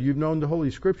childhood you've known the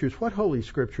Holy Scriptures. What Holy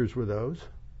Scriptures were those?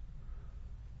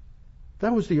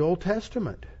 That was the Old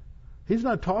Testament. He's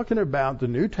not talking about the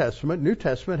New Testament. New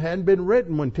Testament hadn't been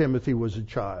written when Timothy was a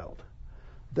child.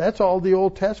 That's all the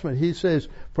Old Testament. He says,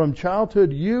 from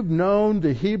childhood you've known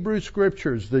the Hebrew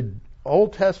Scriptures, the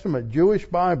Old Testament Jewish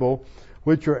Bible,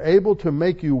 which are able to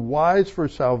make you wise for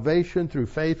salvation through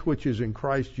faith which is in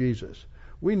Christ Jesus.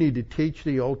 We need to teach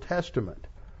the Old Testament.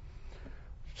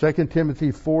 2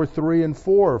 Timothy 4:3 and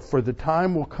 4, for the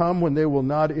time will come when they will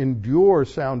not endure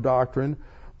sound doctrine,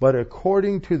 but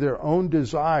according to their own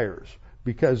desires,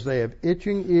 because they have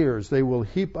itching ears, they will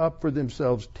heap up for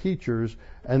themselves teachers,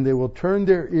 and they will turn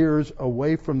their ears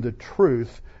away from the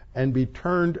truth and be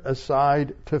turned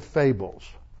aside to fables.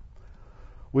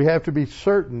 We have to be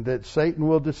certain that Satan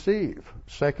will deceive.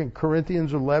 2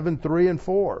 Corinthians 11:3 and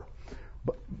 4.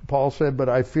 Paul said, but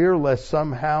I fear lest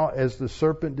somehow, as the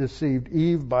serpent deceived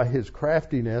Eve by his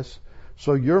craftiness,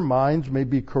 so your minds may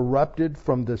be corrupted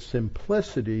from the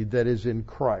simplicity that is in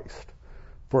Christ.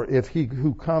 For if he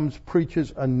who comes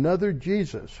preaches another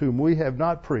Jesus, whom we have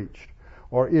not preached,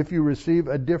 or if you receive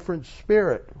a different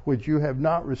spirit which you have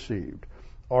not received,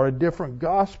 or a different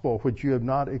gospel which you have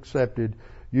not accepted,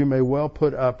 you may well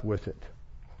put up with it.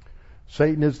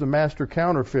 Satan is the master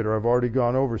counterfeiter. I've already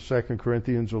gone over 2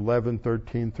 Corinthians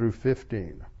 11:13 through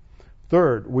 15.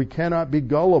 Third, we cannot be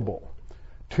gullible.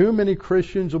 Too many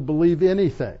Christians will believe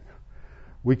anything.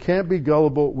 We can't be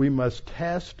gullible. We must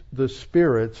test the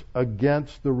spirits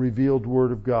against the revealed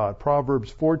Word of God.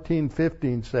 Proverbs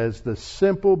 14:15 says, the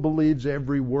simple believes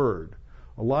every word.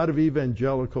 A lot of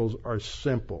evangelicals are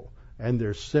simple, and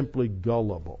they're simply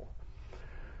gullible.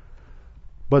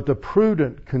 But the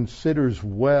prudent considers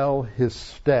well his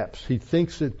steps. He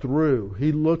thinks it through.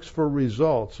 He looks for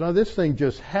results. Now, this thing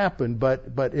just happened,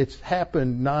 but it's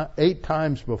happened 8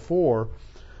 times before.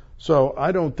 So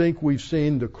I don't think we've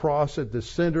seen the cross at the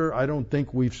center. I don't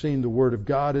think we've seen the Word of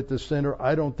God at the center.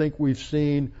 I don't think we've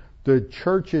seen the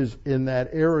churches in that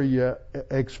area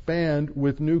expand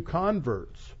with new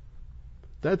converts.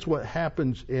 That's what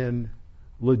happens in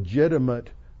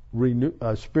legitimate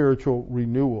spiritual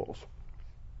renewals.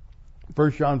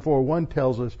 1 John 4:1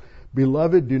 tells us,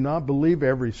 beloved, do not believe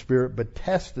every spirit, but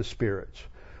test the spirits,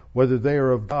 whether they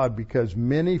are of God, because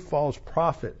many false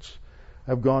prophets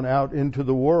have gone out into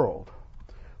the world.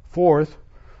 Fourth,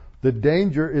 the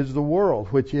danger is the world,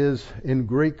 which is in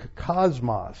Greek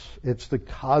cosmos. It's the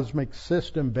cosmic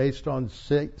system based on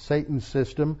Satan's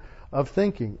system of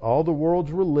thinking. All the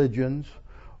world's religions,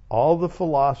 all the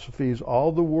philosophies,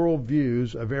 all the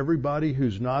worldviews of everybody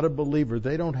who's not a believer,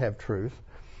 they don't have truth.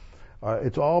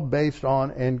 It's all based on,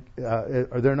 and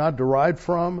they're not derived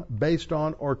from, based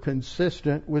on, or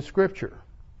consistent with Scripture.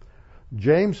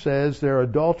 James says they're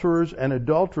adulterers and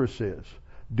adulteresses.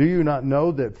 Do you not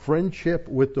know that friendship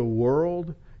with the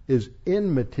world is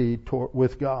enmity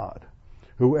with God?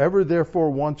 Whoever therefore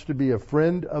wants to be a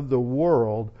friend of the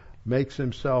world makes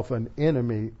himself an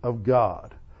enemy of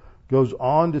God. Goes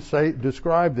on to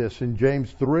describe this in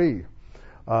James 3.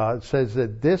 It says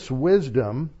that this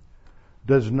wisdom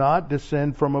does not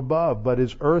descend from above, but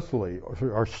is earthly,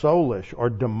 or soulish, or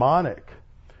demonic.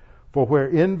 For where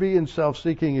envy and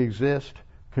self-seeking exist,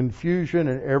 confusion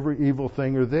and every evil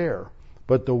thing are there.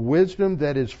 But the wisdom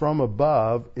that is from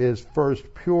above is first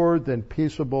pure, then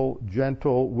peaceable,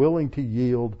 gentle, willing to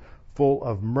yield, full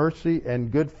of mercy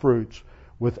and good fruits,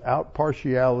 without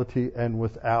partiality and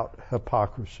without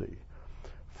hypocrisy.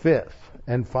 Fifth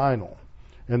and final,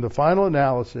 in the final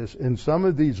analysis, in some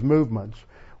of these movements,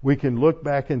 we can look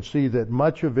back and see that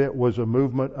much of it was a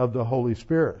movement of the Holy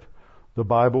Spirit. The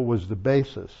Bible was the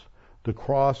basis. The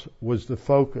cross was the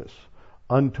focus.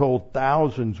 Untold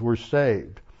thousands were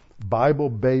saved.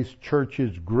 Bible-based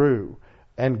churches grew,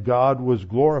 and God was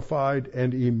glorified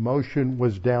and emotion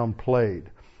was downplayed.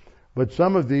 But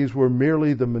some of these were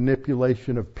merely the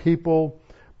manipulation of people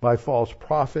by false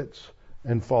prophets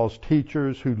and false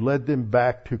teachers who led them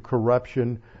back to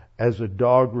corruption as a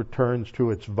dog returns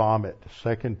to its vomit,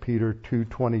 2 Peter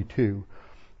 2:22.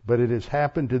 But it has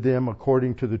happened to them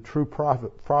according to the true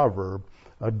proverb,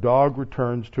 a dog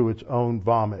returns to its own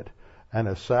vomit, and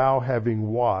a sow having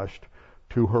washed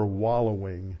to her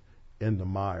wallowing in the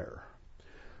mire.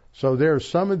 So there are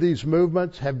some of these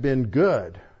movements have been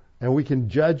good, and we can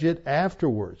judge it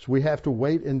afterwards. We have to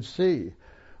wait and see.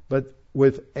 But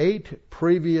with 8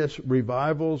 previous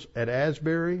revivals at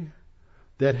Asbury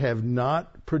that have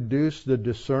not produced the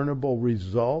discernible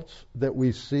results that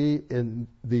we see in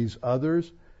these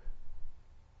others,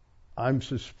 I'm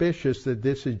suspicious that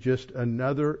this is just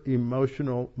another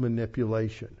emotional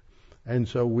manipulation. And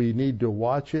so we need to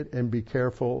watch it and be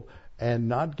careful and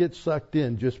not get sucked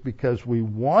in just because we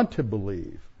want to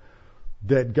believe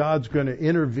that God's going to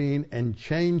intervene and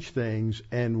change things,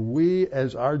 and we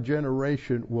as our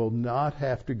generation will not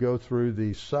have to go through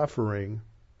the suffering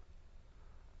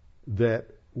that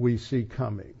we see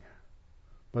coming.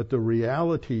 But the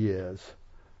reality is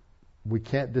we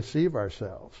can't deceive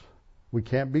ourselves. We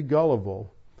can't be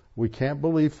gullible. We can't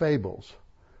believe fables.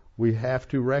 We have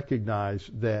to recognize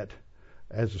that,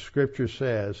 as the Scripture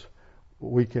says,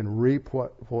 we can reap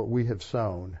what we have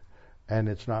sown, and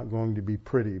it's not going to be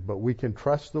pretty. But we can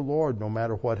trust the Lord no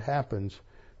matter what happens.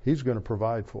 He's going to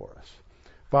provide for us.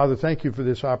 Father, thank you for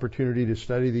this opportunity to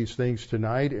study these things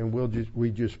tonight, and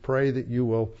we just pray that you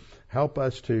will help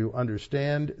us to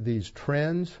understand these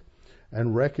trends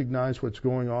and recognize what's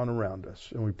going on around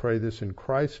us. And we pray this in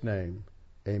Christ's name.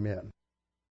 Amen.